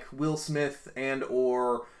missing, like, Will Smith and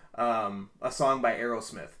or a song by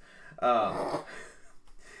Aerosmith.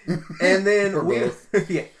 And then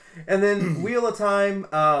yeah, and then Wheel of Time.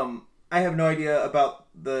 I have no idea about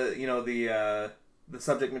the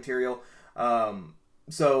subject material.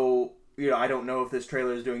 So I don't know if this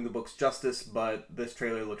trailer is doing the books justice, but this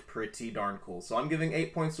trailer looked pretty darn cool. So I'm giving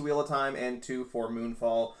 8 points to Wheel of Time and 2 for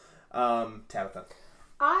Moonfall. Tabitha.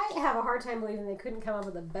 I have a hard time believing they couldn't come up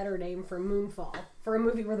with a better name for Moonfall, for a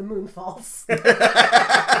movie where the moon falls.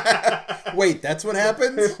 Wait, that's what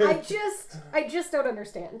happens? I just don't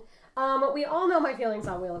understand. We all know my feelings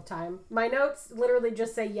on Wheel of Time. My notes literally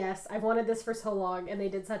just say yes. I've wanted this for so long, and they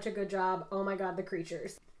did such a good job. Oh my god, the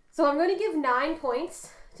creatures. So I'm going to give 9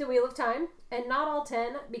 points to Wheel of Time, and not all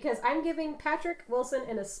 10, because I'm giving Patrick Wilson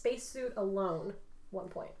in a spacesuit alone 1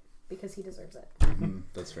 point, because he deserves it.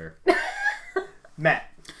 That's fair. Matt.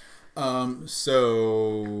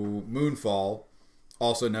 So Moonfall,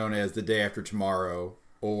 also known as The Day After Tomorrow,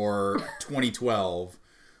 or 2012,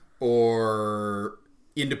 or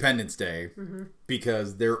Independence Day,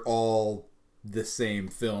 because they're all the same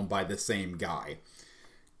film by the same guy.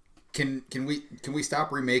 Can we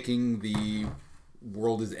stop remaking the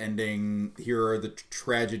world is ending, here are the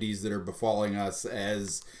tragedies that are befalling us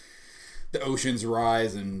as the oceans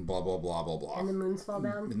rise and blah blah blah blah blah. And the moons fall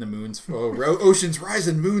down. And the moons oceans rise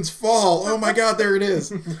and moons fall. Oh my god, there it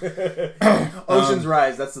is. Oceans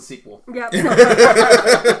Rise, that's the sequel. Yep.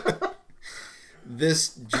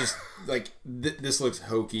 This just this looks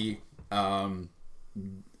hokey. The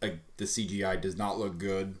CGI does not look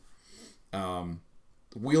good.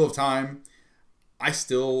 Wheel of Time, I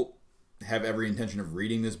still have every intention of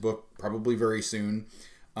reading this book probably very soon.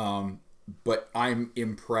 But I'm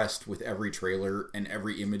impressed with every trailer and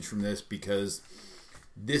every image from this, because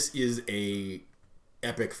this is a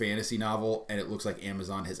epic fantasy novel and it looks like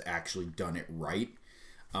Amazon has actually done it right.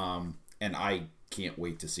 And I can't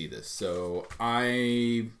wait to see this. So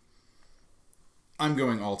I'm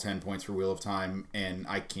going all 10 points for Wheel of Time, and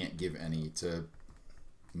I can't give any to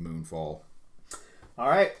Moonfall. All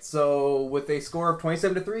right, so with a score of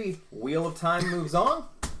 27-3, Wheel of Time moves on.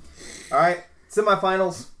 All right,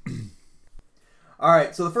 semifinals. All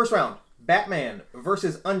right, so the first round, Batman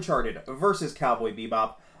versus Uncharted versus Cowboy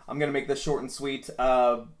Bebop. I'm going to make this short and sweet.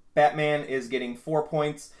 Batman is getting 4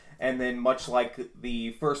 points, and then much like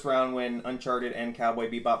the first round when Uncharted and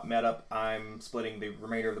Cowboy Bebop met up, I'm splitting the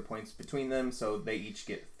remainder of the points between them, so they each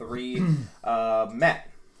get 3. Matt.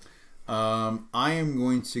 I am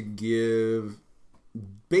going to give,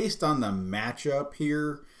 based on the matchup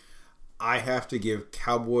here, I have to give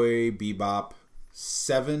Cowboy Bebop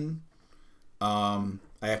 7. I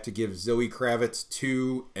have to give Zoe Kravitz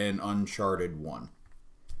 2 and Uncharted 1.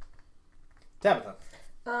 Tabitha.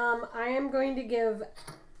 I am going to give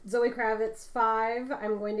Zoe Kravitz 5.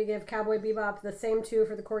 I'm going to give Cowboy Bebop the same 2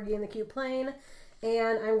 for the Corgi and the Cute Plane.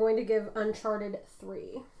 And I'm going to give Uncharted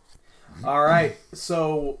 3. All right,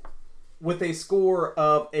 so with a score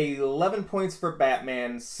of 11 points for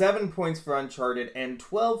Batman, 7 points for Uncharted, and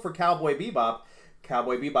 12 for Cowboy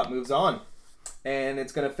Bebop moves on. And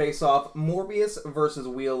it's going to face off Morbius versus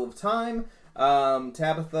Wheel of Time.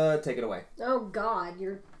 Tabitha, take it away. Oh God,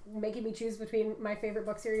 you're making me choose between my favorite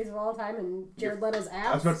book series of all time and Jared Leto's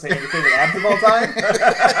I was Abs. about to say, your favorite abs of all time?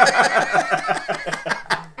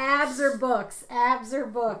 Abs or books? Abs or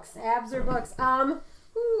books? Abs or books? I'm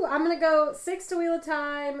gonna go 6 to Wheel of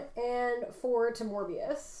Time and 4 to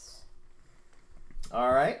Morbius.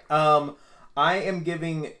 All right. I am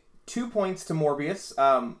giving 2 points to Morbius.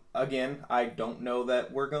 Again, I don't know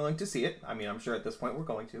that we're going to see it. I mean, I'm sure at this point we're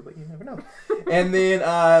going to, but you never know. And then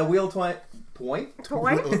Wheel of Twine. Reel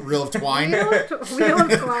of Twine. Wheel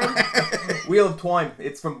of Twine. Wheel of Twine.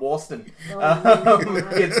 It's from Boston.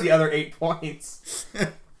 It's the other 8 points.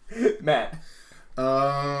 Matt.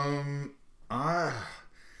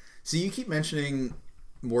 So you keep mentioning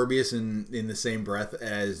Morbius in the same breath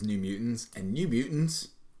as New Mutants, and New Mutants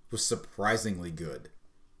was surprisingly good.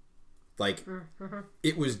 Like,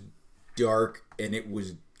 it was dark, and it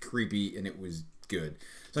was creepy, and it was good.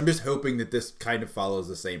 So I'm just hoping that this kind of follows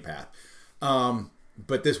the same path.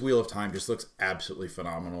 But this Wheel of Time just looks absolutely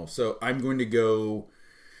phenomenal. So I'm going to go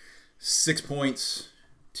 6 points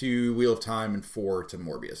to Wheel of Time and 4 to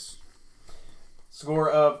Morbius. Score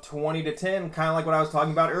of 20 to 10, kind of like what I was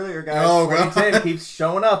talking about earlier, guys. Oh, 20 to 10 keeps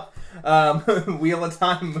showing up. Wheel of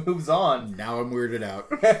Time moves on. Now I'm weirded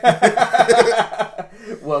out.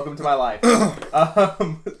 Welcome to my life.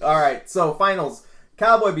 All right, so finals.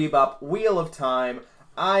 Cowboy Bebop, Wheel of Time.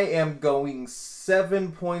 I am going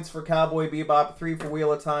 7 points for Cowboy Bebop, 3 for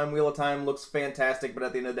Wheel of Time. Wheel of Time looks fantastic, but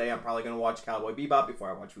at the end of the day, I'm probably going to watch Cowboy Bebop before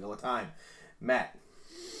I watch Wheel of Time. Matt.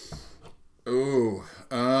 Ooh,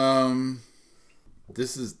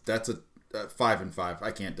 that's a 5 and 5.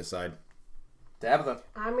 I can't decide. Tabitha.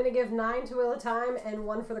 I'm going to give 9 to Wheel of Time and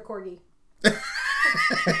 1 for the Corgi.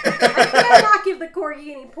 I cannot give the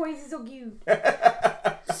Corgi any points. He's so cute.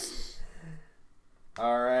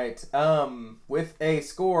 All right. With a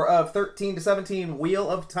score of 13 to 17, Wheel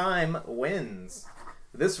of Time wins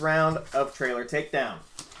this round of trailer takedown.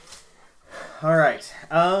 All right.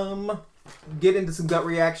 Get into some gut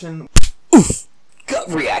reaction. Oof, gut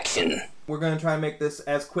reaction. We're going to try and make this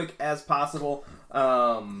as quick as possible.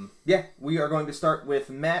 We are going to start with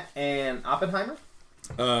Matt and Oppenheimer.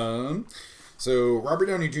 So Robert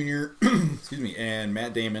Downey Jr. excuse me, and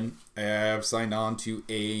Matt Damon have signed on to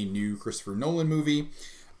a new Christopher Nolan movie.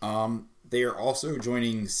 They are also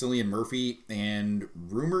joining Cillian Murphy and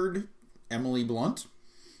rumored Emily Blunt.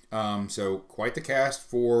 So quite the cast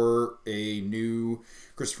for a new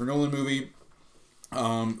Christopher Nolan movie.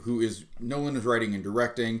 Nolan is writing and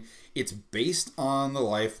directing. It's based on the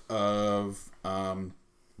life of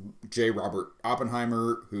J. Robert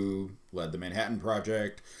Oppenheimer, who led the Manhattan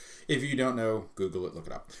Project. If you don't know, Google it, look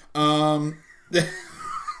it up.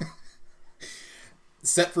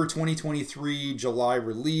 Set for 2023 July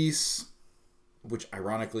release, which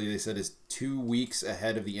ironically they said is 2 weeks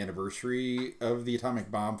ahead of the anniversary of the atomic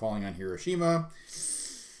bomb falling on Hiroshima.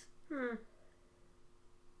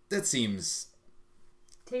 That seems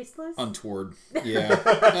tasteless, untoward. Yeah.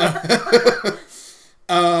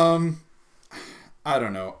 I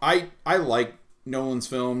don't know. I like Nolan's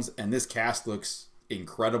films, and this cast looks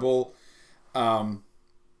incredible. We'll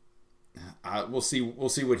see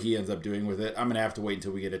what he ends up doing with it. I'm gonna have to wait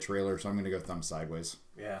until we get a trailer, so I'm gonna go thumb sideways.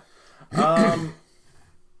 Yeah. I'm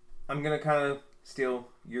gonna kind of steal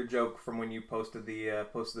your joke from when you posted the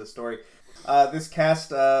story. This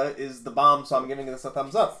cast is the bomb, so I'm giving this a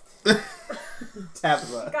thumbs up.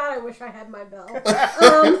 Tabitha. God, I wish I had my bell.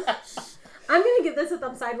 I'm gonna give this a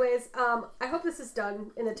thumb sideways. I hope this is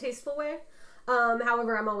done in a tasteful way.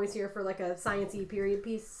 However, I'm always here for like a sciencey period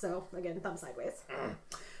piece, so again, thumb sideways.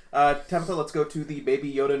 Tabitha, let's go to the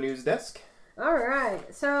Baby Yoda news desk.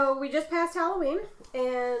 Alright, so we just passed Halloween,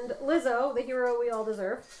 and Lizzo, the hero we all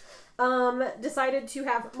deserve, decided to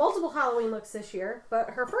have multiple Halloween looks this year,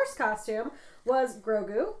 but her first costume was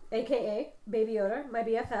Grogu, aka Baby Yoda, my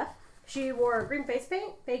BFF. She wore green face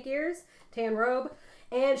paint, fake ears, tan robe,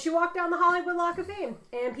 and she walked down the Hollywood Walk of Fame,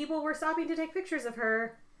 and people were stopping to take pictures of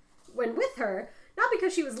her when with her, not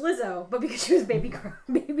because she was Lizzo, but because she was Baby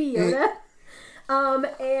Yoda.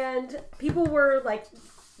 And people were like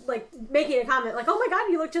making a comment like, "Oh my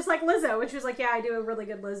God, you look just like Lizzo," and she was like, "Yeah, I do a really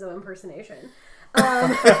good Lizzo impersonation."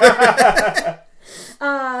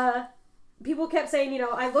 People kept saying,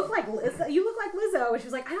 "I look like Lizzo. You look like Lizzo," and she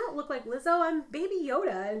was like, "I don't look like Lizzo. I'm Baby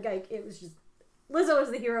Yoda." And like, it was just Lizzo is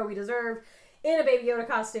the hero we deserve in a Baby Yoda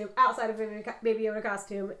costume, outside of a Baby Yoda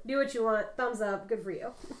costume. Do what you want. Thumbs up. Good for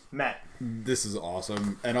you. Matt. This is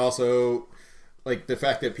awesome, and also, like, the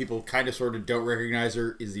fact that people kind of sort of don't recognize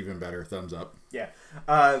her is even better. Thumbs up. Yeah.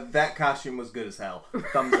 That costume was good as hell.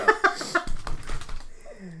 Thumbs up.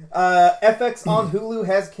 FX on Hulu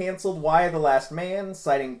has canceled Y the Last Man,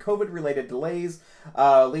 citing COVID-related delays,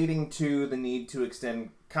 leading to the need to extend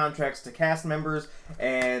contracts to cast members,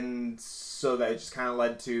 and so that just kind of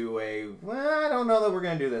led to I don't know that we're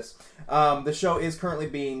going to do this. The show is currently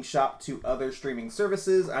being shopped to other streaming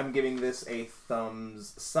services. I'm giving this a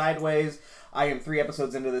thumbs sideways. I am 3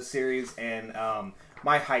 episodes into this series, and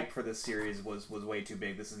my hype for this series was way too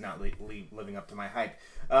big. This is not living up to my hype.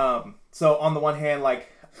 So on the one hand,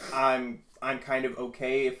 I'm kind of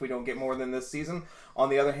okay if we don't get more than this season. On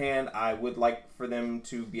the other hand, I would like for them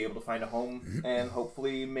to be able to find a home and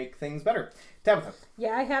hopefully make things better. Tabitha.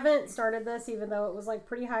 Yeah, I haven't started this, even though it was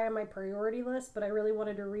pretty high on my priority list, but I really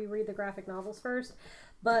wanted to reread the graphic novels first.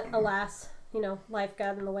 But alas, life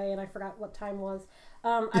got in the way and I forgot what time was.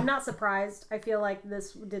 I'm not surprised. I feel like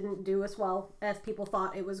this didn't do as well as people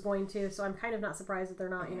thought it was going to, so I'm kind of not surprised that they're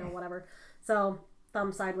not, whatever. So,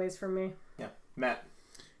 thumb sideways from me. Yeah. Matt.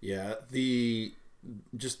 Yeah, the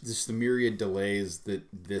myriad delays that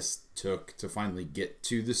this took to finally get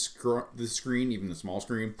to the screen, even the small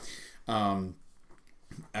screen. I'm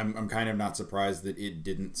kind of not surprised that it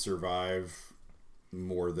didn't survive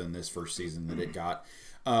more than this first season that it got.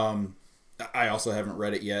 I also haven't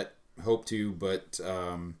read it yet. Hope to, but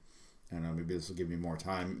I don't know, maybe this will give me more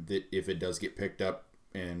time, that if it does get picked up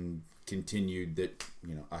and continued, that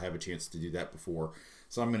I have a chance to do that before.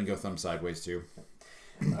 So I'm going to go thumb sideways too.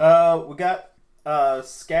 We got a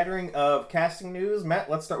scattering of casting news. Matt,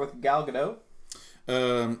 let's start with Gal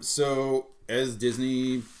Gadot. So as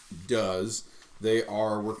Disney does, they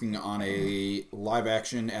are working on a live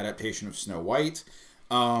action adaptation of Snow White.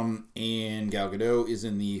 And Gal Gadot is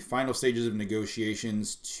in the final stages of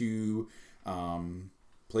negotiations to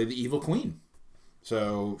play the evil queen.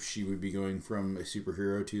 So she would be going from a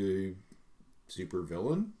superhero to a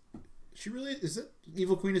supervillain. She really is it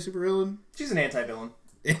evil queen a supervillain? She's an anti-villain.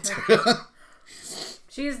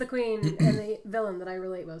 She is the queen and the villain that I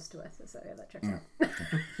relate most with. So yeah, that checks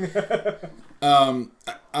out.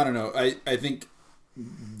 I don't know. I think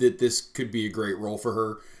that this could be a great role for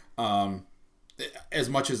her. As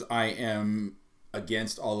much as I am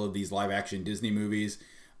against all of these live action Disney movies,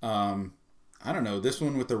 I don't know, this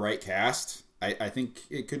one with the right cast, I think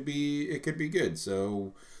it could be good.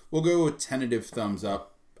 So we'll go with tentative thumbs up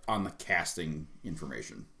on the casting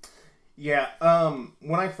information. Yeah,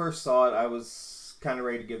 when I first saw it, I was kind of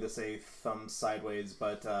ready to give this a thumb sideways,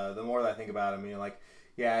 but the more that I think about it,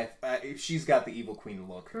 if she's got the evil queen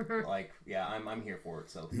look. I'm here for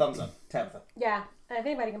it. So thumbs up, Tabitha. Yeah, if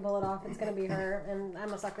anybody can pull it off, it's gonna be her. And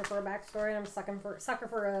I'm a sucker for a backstory. And I'm a sucker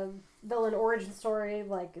for a villain origin story.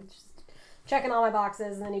 It's just checking all my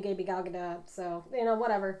boxes. And then you gave me Gal Gadot, so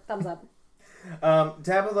whatever. Thumbs up.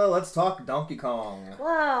 Tabitha, let's talk Donkey Kong.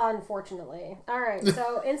 Well, unfortunately. Alright,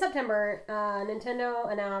 so in September,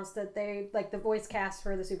 Nintendo announced that they, the voice cast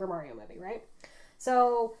for the Super Mario movie, right?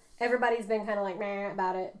 So everybody's been kind of meh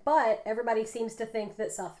about it, but everybody seems to think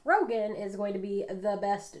that Seth Rogen is going to be the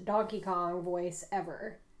best Donkey Kong voice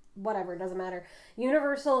ever. Whatever, doesn't matter.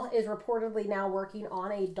 Universal is reportedly now working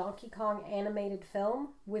on a Donkey Kong animated film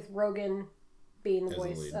with Rogen being the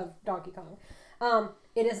voice of Donkey Kong.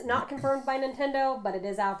 It is not confirmed by Nintendo, but it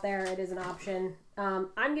is out there. It is an option.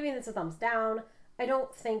 I'm giving this a thumbs down. I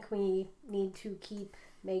don't think we need to keep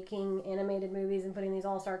making animated movies and putting these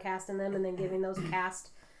all-star cast in them and then giving those cast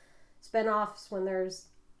spinoffs when there's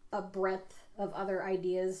a breadth of other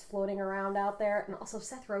ideas floating around out there. And also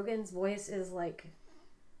Seth Rogen's voice is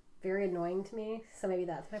very annoying to me, so maybe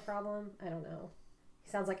that's my problem. I don't know. He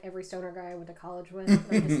sounds like every stoner guy I went to college with, and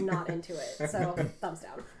I'm just not into it. So thumbs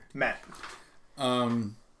down. Matt.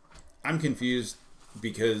 I'm confused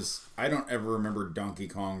because I don't ever remember Donkey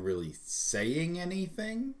Kong really saying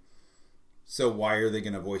anything. So why are they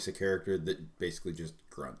going to voice a character that basically just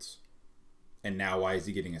grunts? And now why is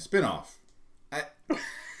he getting a spinoff?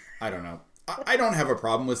 I don't know. I don't have a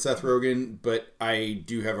problem with Seth Rogen, but I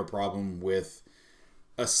do have a problem with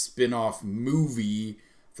a spinoff movie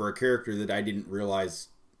for a character that I didn't realize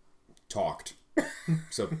talked.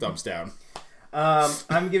 So thumbs down.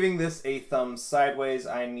 I'm giving this a thumb sideways.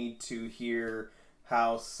 I need to hear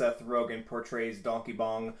how Seth Rogen portrays Donkey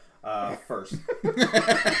Bong first.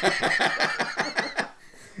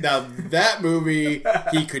 Now, that movie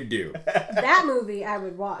he could do. That movie I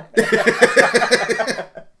would watch.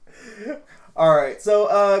 Alright,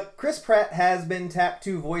 so Chris Pratt has been tapped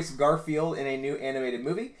to voice Garfield in a new animated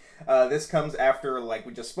movie. This comes after, like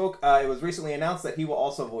we just spoke, it was recently announced that he will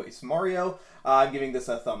also voice Mario. I'm giving this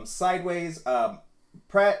a thumb sideways.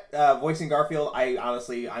 Pratt voicing Garfield,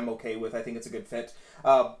 I'm okay with. I think it's a good fit.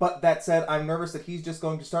 But that said, I'm nervous that he's just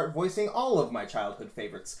going to start voicing all of my childhood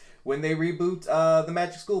favorites when they reboot the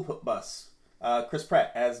Magic School Bus. Chris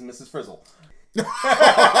Pratt as Mrs. Frizzle.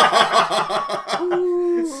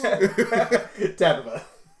 Tabitha.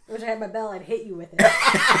 I wish I had my bell, I'd hit you with it.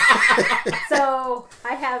 So,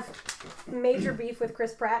 I have major beef with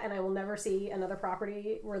Chris Pratt, and I will never see another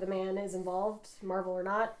property where the man is involved, Marvel or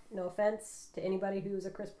not. No offense to anybody who's a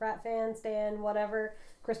Chris Pratt fan, Stan, whatever.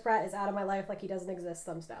 Chris Pratt is out of my life like he doesn't exist.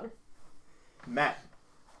 Thumbs down. Matt.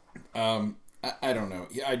 I don't know.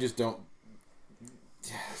 I just don't...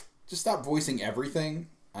 Just stop voicing everything.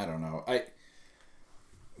 I don't know.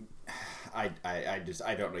 I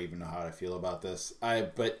don't even know how to feel about this.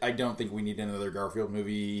 But I don't think we need another Garfield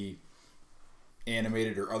movie,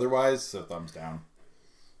 animated or otherwise, so thumbs down.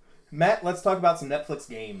 Matt, let's talk about some Netflix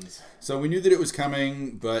games. So we knew that it was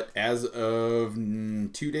coming, but as of 2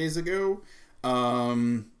 days ago,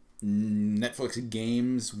 Netflix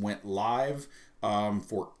games went live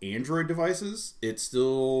for Android devices. They're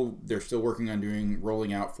still working on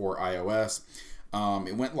rolling out for iOS.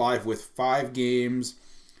 It went live with 5 games.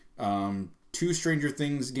 2 Stranger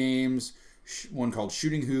Things games, one called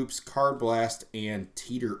Shooting Hoops, Card Blast, and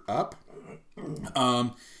Teeter Up.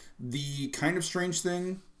 The kind of strange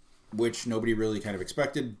thing, which nobody really kind of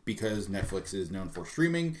expected because Netflix is known for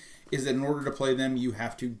streaming, is that in order to play them, you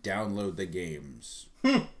have to download the games.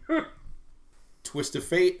 Twist of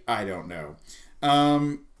fate? I don't know.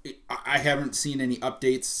 I haven't seen any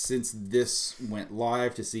updates since this went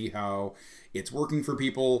live to see how it's working for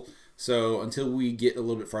people. So until we get a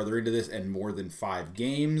little bit farther into this and more than 5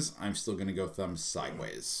 games, I'm still going to go thumbs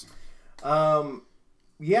sideways.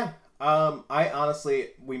 Yeah. I honestly,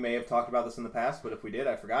 we may have talked about this in the past, but if we did,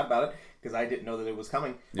 I forgot about it because I didn't know that it was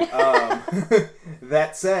coming.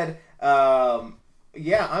 That said,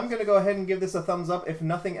 yeah, I'm going to go ahead and give this a thumbs up. If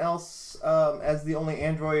nothing else, as the only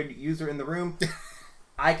Android user in the room,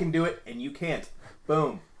 I can do it and you can't.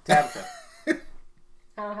 Boom. Tabitha.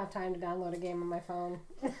 I don't have time to download a game on my phone.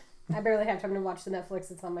 I barely have time to watch the Netflix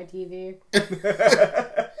that's on my TV.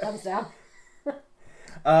 Thumbs down.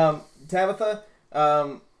 Tabitha,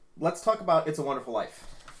 let's talk about It's a Wonderful Life.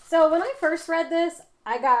 So when I first read this,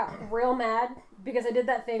 I got real mad because I did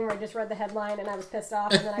that thing where I just read the headline and I was pissed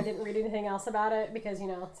off and then I didn't read anything else about it because,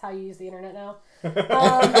 it's how you use the internet now.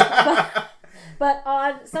 But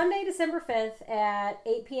on Sunday, December 5th at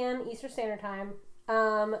 8 p.m. Eastern Standard Time,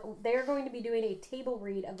 they're going to be doing a table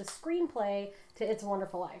read of the screenplay to It's a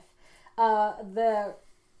Wonderful Life. The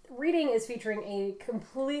reading is featuring a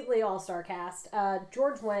completely all-star cast.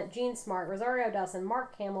 George Wendt, Gene Smart, Rosario Dawson,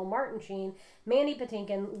 Mark Hamill, Martin Sheen, Mandy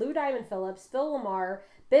Patinkin, Lou Diamond Phillips, Phil Lamar,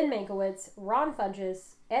 Ben Mankiewicz, Ron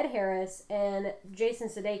Funches, Ed Harris, and Jason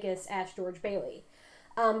Sudeikis as George Bailey.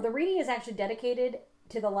 The reading is actually dedicated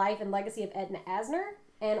to the life and legacy of Edna Asner,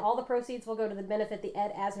 and all the proceeds will go to the benefit the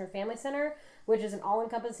Ed Asner Family Center, which is an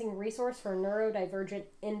all-encompassing resource for neurodivergent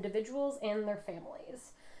individuals and their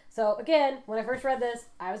families. So, again, when I first read this,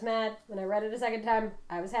 I was mad. When I read it a second time,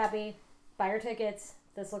 I was happy. Buy your tickets.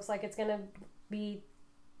 This looks like it's going to be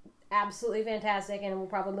absolutely fantastic and will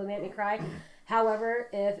probably make me cry. However,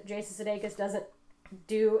 if Jason Sudeikis doesn't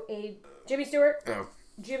do a Jimmy Stewart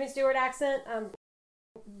accent,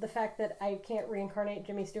 the fact that I can't reincarnate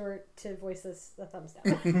Jimmy Stewart to voice this, the thumbs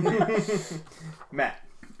down. Matt.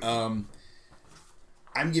 I'm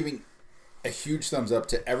giving a huge thumbs up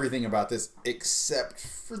to everything about this except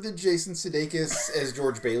for the Jason Sudeikis as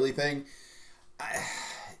George Bailey thing.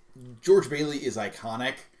 George Bailey is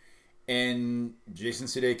iconic, and Jason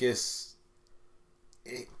Sudeikis,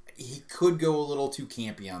 he could go a little too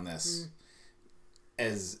campy on this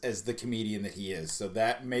as the comedian that he is. So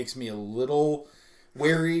that makes me a little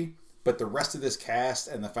wary, but the rest of this cast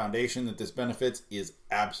and the foundation that this benefits is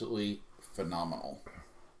absolutely phenomenal.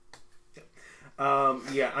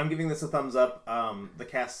 Yeah, I'm giving this a thumbs up. The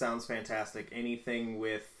cast sounds fantastic. Anything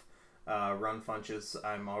with Ron Funches,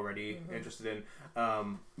 I'm already interested in.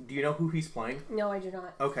 Do you know who he's playing? No, I do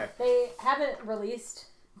not. Okay. They haven't released,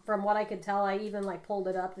 from what I could tell. I even pulled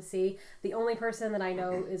it up to see. The only person that I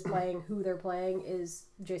know is playing who they're playing is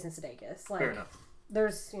Jason Sudeikis. Fair enough.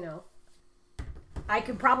 There's, I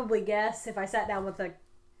could probably guess if I sat down with a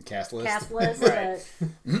Cast list. Right.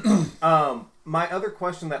 My other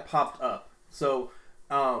question that popped up. So,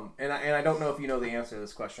 and I don't know if you know the answer to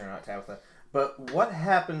this question or not, Tabitha, but what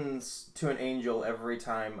happens to an angel every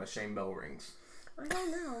time a shame bell rings? I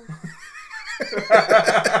don't know.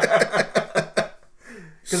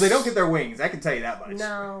 Because they don't get their wings, I can tell you that much.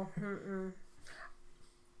 No. Mm-mm.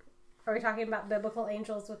 Are we talking about biblical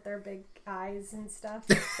angels with their big eyes and stuff?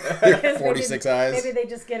 46 eyes. Maybe they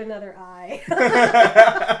just get another eye.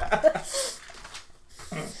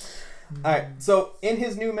 Alright, so in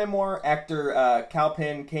his new memoir, actor Kal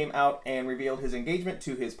Penn came out and revealed his engagement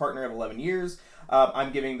to his partner of 11 years.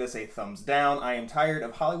 I'm giving this a thumbs down. I am tired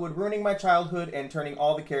of Hollywood ruining my childhood and turning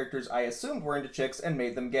all the characters I assumed were into chicks and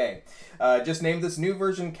made them gay. Just name this new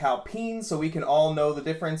version Calpine so we can all know the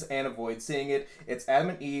difference and avoid seeing it. It's Adam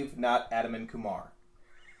and Eve, not Adam and Kumar.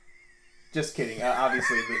 Just kidding.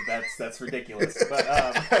 Obviously, that's ridiculous. But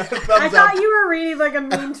thumbs I thought up. you were reading like a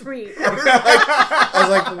mean tweet. I was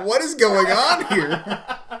like, what is going on here?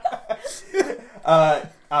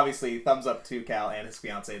 Obviously, thumbs up to Cal and his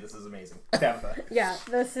fiance. This is amazing. Tabitha. Yeah,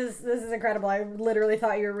 this is incredible. I literally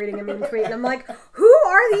thought you were reading a mean tweet, and I'm like, who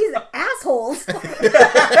are these assholes?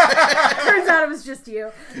 Turns out it was just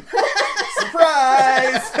you.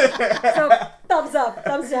 Surprise! So thumbs up,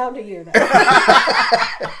 thumbs down to you then.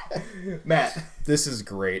 Matt. This is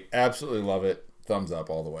great. Absolutely love it. Thumbs up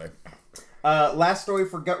all the way. Last story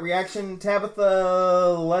for gut reaction.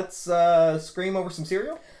 Tabitha, let's scream over some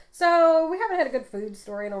cereal. So we haven't had a good food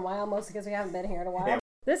story in a while, mostly because we haven't been here in a while. Yeah.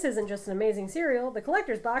 This isn't just an amazing cereal. The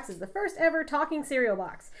Collector's Box is the first ever talking cereal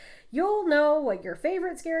box. You'll know what your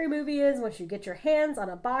favorite scary movie is once you get your hands on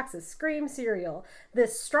a box of Scream cereal.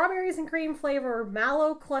 This strawberries and cream flavor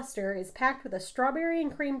mallow cluster is packed with a strawberry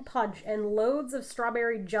and cream punch and loads of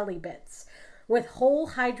strawberry jelly bits with whole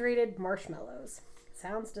hydrated marshmallows.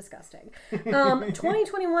 Sounds disgusting.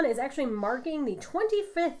 2021 is actually marking the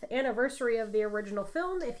 25th anniversary of the original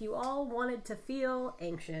film, if you all wanted to feel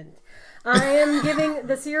ancient. I am giving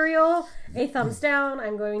the cereal a thumbs down.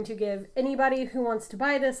 I'm going to give anybody who wants to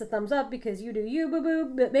buy this a thumbs up because you do you,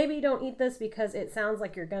 boo-boo, but maybe don't eat this because it sounds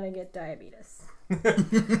like you're going to get diabetes.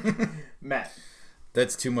 Matt.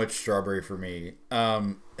 That's too much strawberry for me.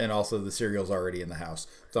 And also the cereal's already in the house.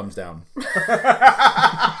 Thumbs down.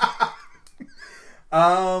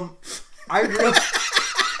 I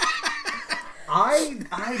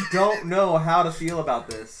don't know how to feel about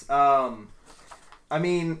this. I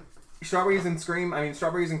mean, strawberries and cream. I'm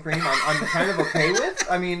kind of okay with.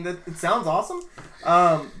 I mean, it sounds awesome.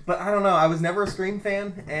 But I don't know. I was never a Scream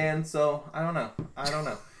fan, and so I don't know.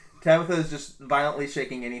 Tabitha is just violently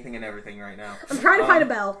shaking anything and everything right now. I'm trying to find a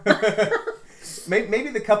bell. Maybe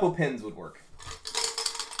the couple pins would work.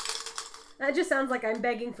 That just sounds like I'm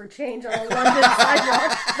begging for change on a London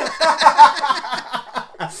sidewalk.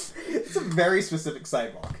 It's a very specific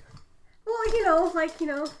sidewalk. Well,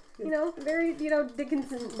 very,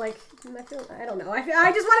 Dickinson, I don't know. I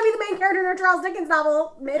just want to be the main character in a Charles Dickens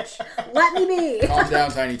novel, Mitch. Let me be. Calm down,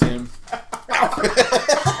 Tiny Tim.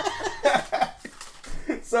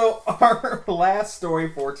 So, our last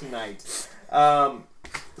story for tonight.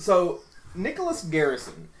 So, Nicholas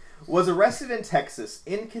Garrison was arrested in Texas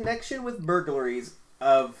in connection with burglaries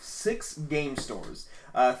of 6 game stores.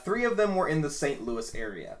 3 of them were in the St. Louis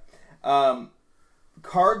area.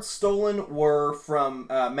 Cards stolen were from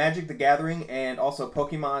Magic the Gathering and also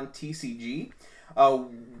Pokemon TCG.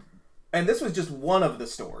 And this was just one of the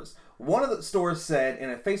stores. One of the stores said in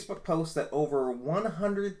a Facebook post that over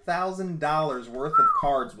 $100,000 worth of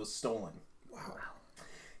cards was stolen. Wow.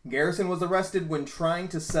 Garrison was arrested when trying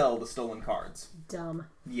to sell the stolen cards. Dumb.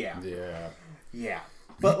 Yeah. Yeah.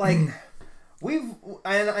 But I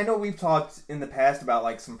know we've talked in the past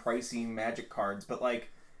about some pricey Magic cards, but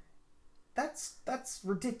that's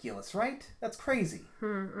ridiculous, right? That's crazy.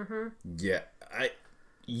 Mm-hmm. Yeah.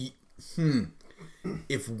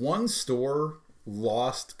 If one store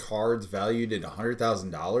lost cards valued at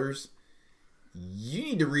 $100,000, you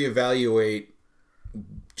need to reevaluate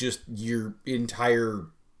just your entire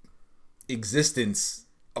existence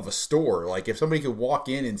of a store. If somebody could walk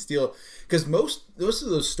in and steal, because most of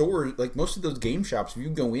those stores, most of those game shops, if you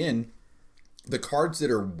go in, the cards that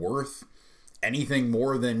are worth anything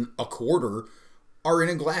more than a quarter are in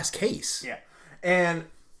a glass case. Yeah. And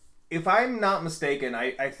if I'm not mistaken,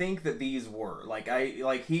 I think that these were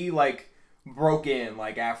he broke in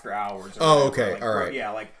after hours. Or okay. All right.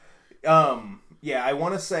 Yeah. I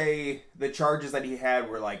want to say the charges that he had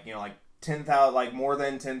were $10,000, more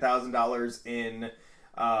than $10,000 in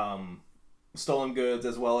stolen goods,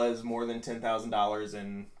 as well as more than $10,000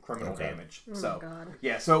 in criminal damage. Oh, God.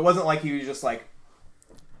 Yeah. So it wasn't like he was just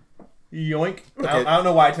yoink. Okay. I don't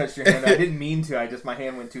know why I touched your hand. I didn't mean to. My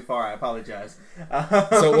hand went too far. I apologize.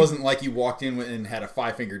 So it wasn't like you walked in and had a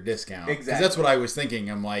 5-finger discount. Exactly. 'Cause that's what I was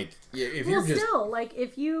thinking. I'm like, if you're just... still,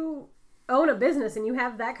 if you own a business and you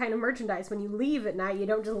have that kind of merchandise, when you leave at night, you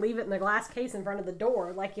don't just leave it in the glass case in front of the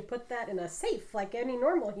door. You put that in a safe like any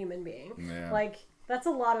normal human being. Yeah. That's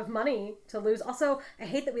a lot of money to lose. Also, I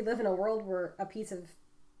hate that we live in a world where a piece of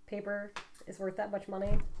paper is worth that much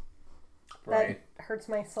money. Right. That hurts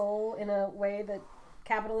my soul in a way that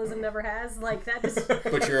capitalism never has. Like, that just...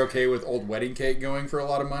 But you're okay with old wedding cake going for a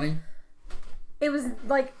lot of money? It was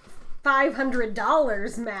like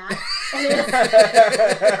 $500, Matt. And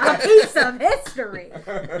it's a piece of history.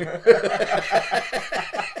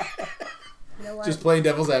 You know what? Just playing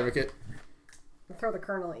devil's advocate. I'll throw the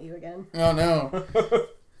kernel at you again. Oh no. You're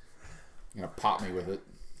gonna pop me with it.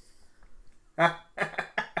 I'm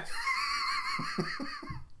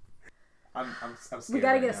scared. We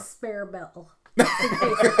gotta right get now. a spare bell. In case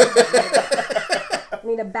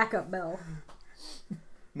we need a backup bell.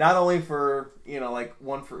 Not only for, like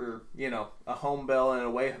one for, a home bell and an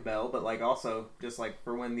away bell, but like also just like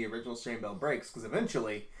for when the original chain bell breaks, because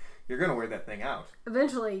eventually you're going to wear that thing out.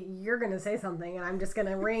 Eventually, you're gonna say something, and I'm just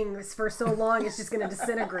gonna ring for so long it's just gonna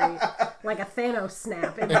disintegrate like a Thanos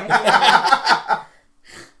snap in my hand.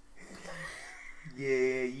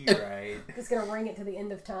 Yeah, you're right. Just gonna ring it to the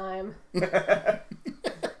end of time. But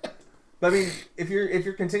I mean, if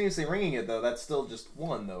you're continuously ringing it though, that's still just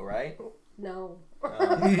one though, right? No.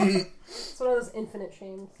 Oh, It's one of those infinite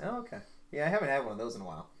shames. okay. Yeah, I haven't had one of those in a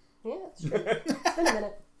while. Yeah, it's true. It's been a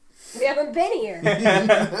minute. We haven't been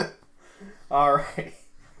here. All right.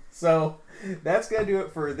 So that's going to do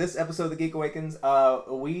it for this episode of The Geek Awakens.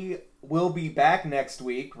 We will be back next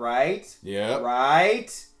week, right? Yep.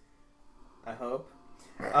 Right? I hope.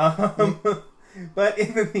 But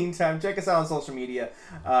in the meantime, check us out on social media.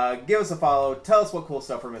 Give us a follow. Tell us what cool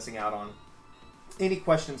stuff we're missing out on. Any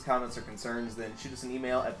questions, comments, or concerns, then shoot us an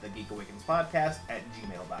email at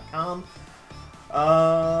thegeekawakenspodcast@gmail.com.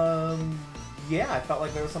 Yeah, I felt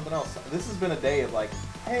like there was something else. This has been a day of like,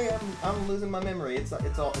 hey, I'm losing my memory. It's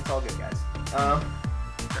all good, guys.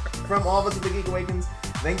 From all of us at The Geek Awakens,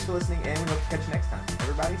 thanks for listening, and we hope to catch you next time.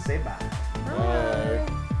 Everybody, say bye. Bye.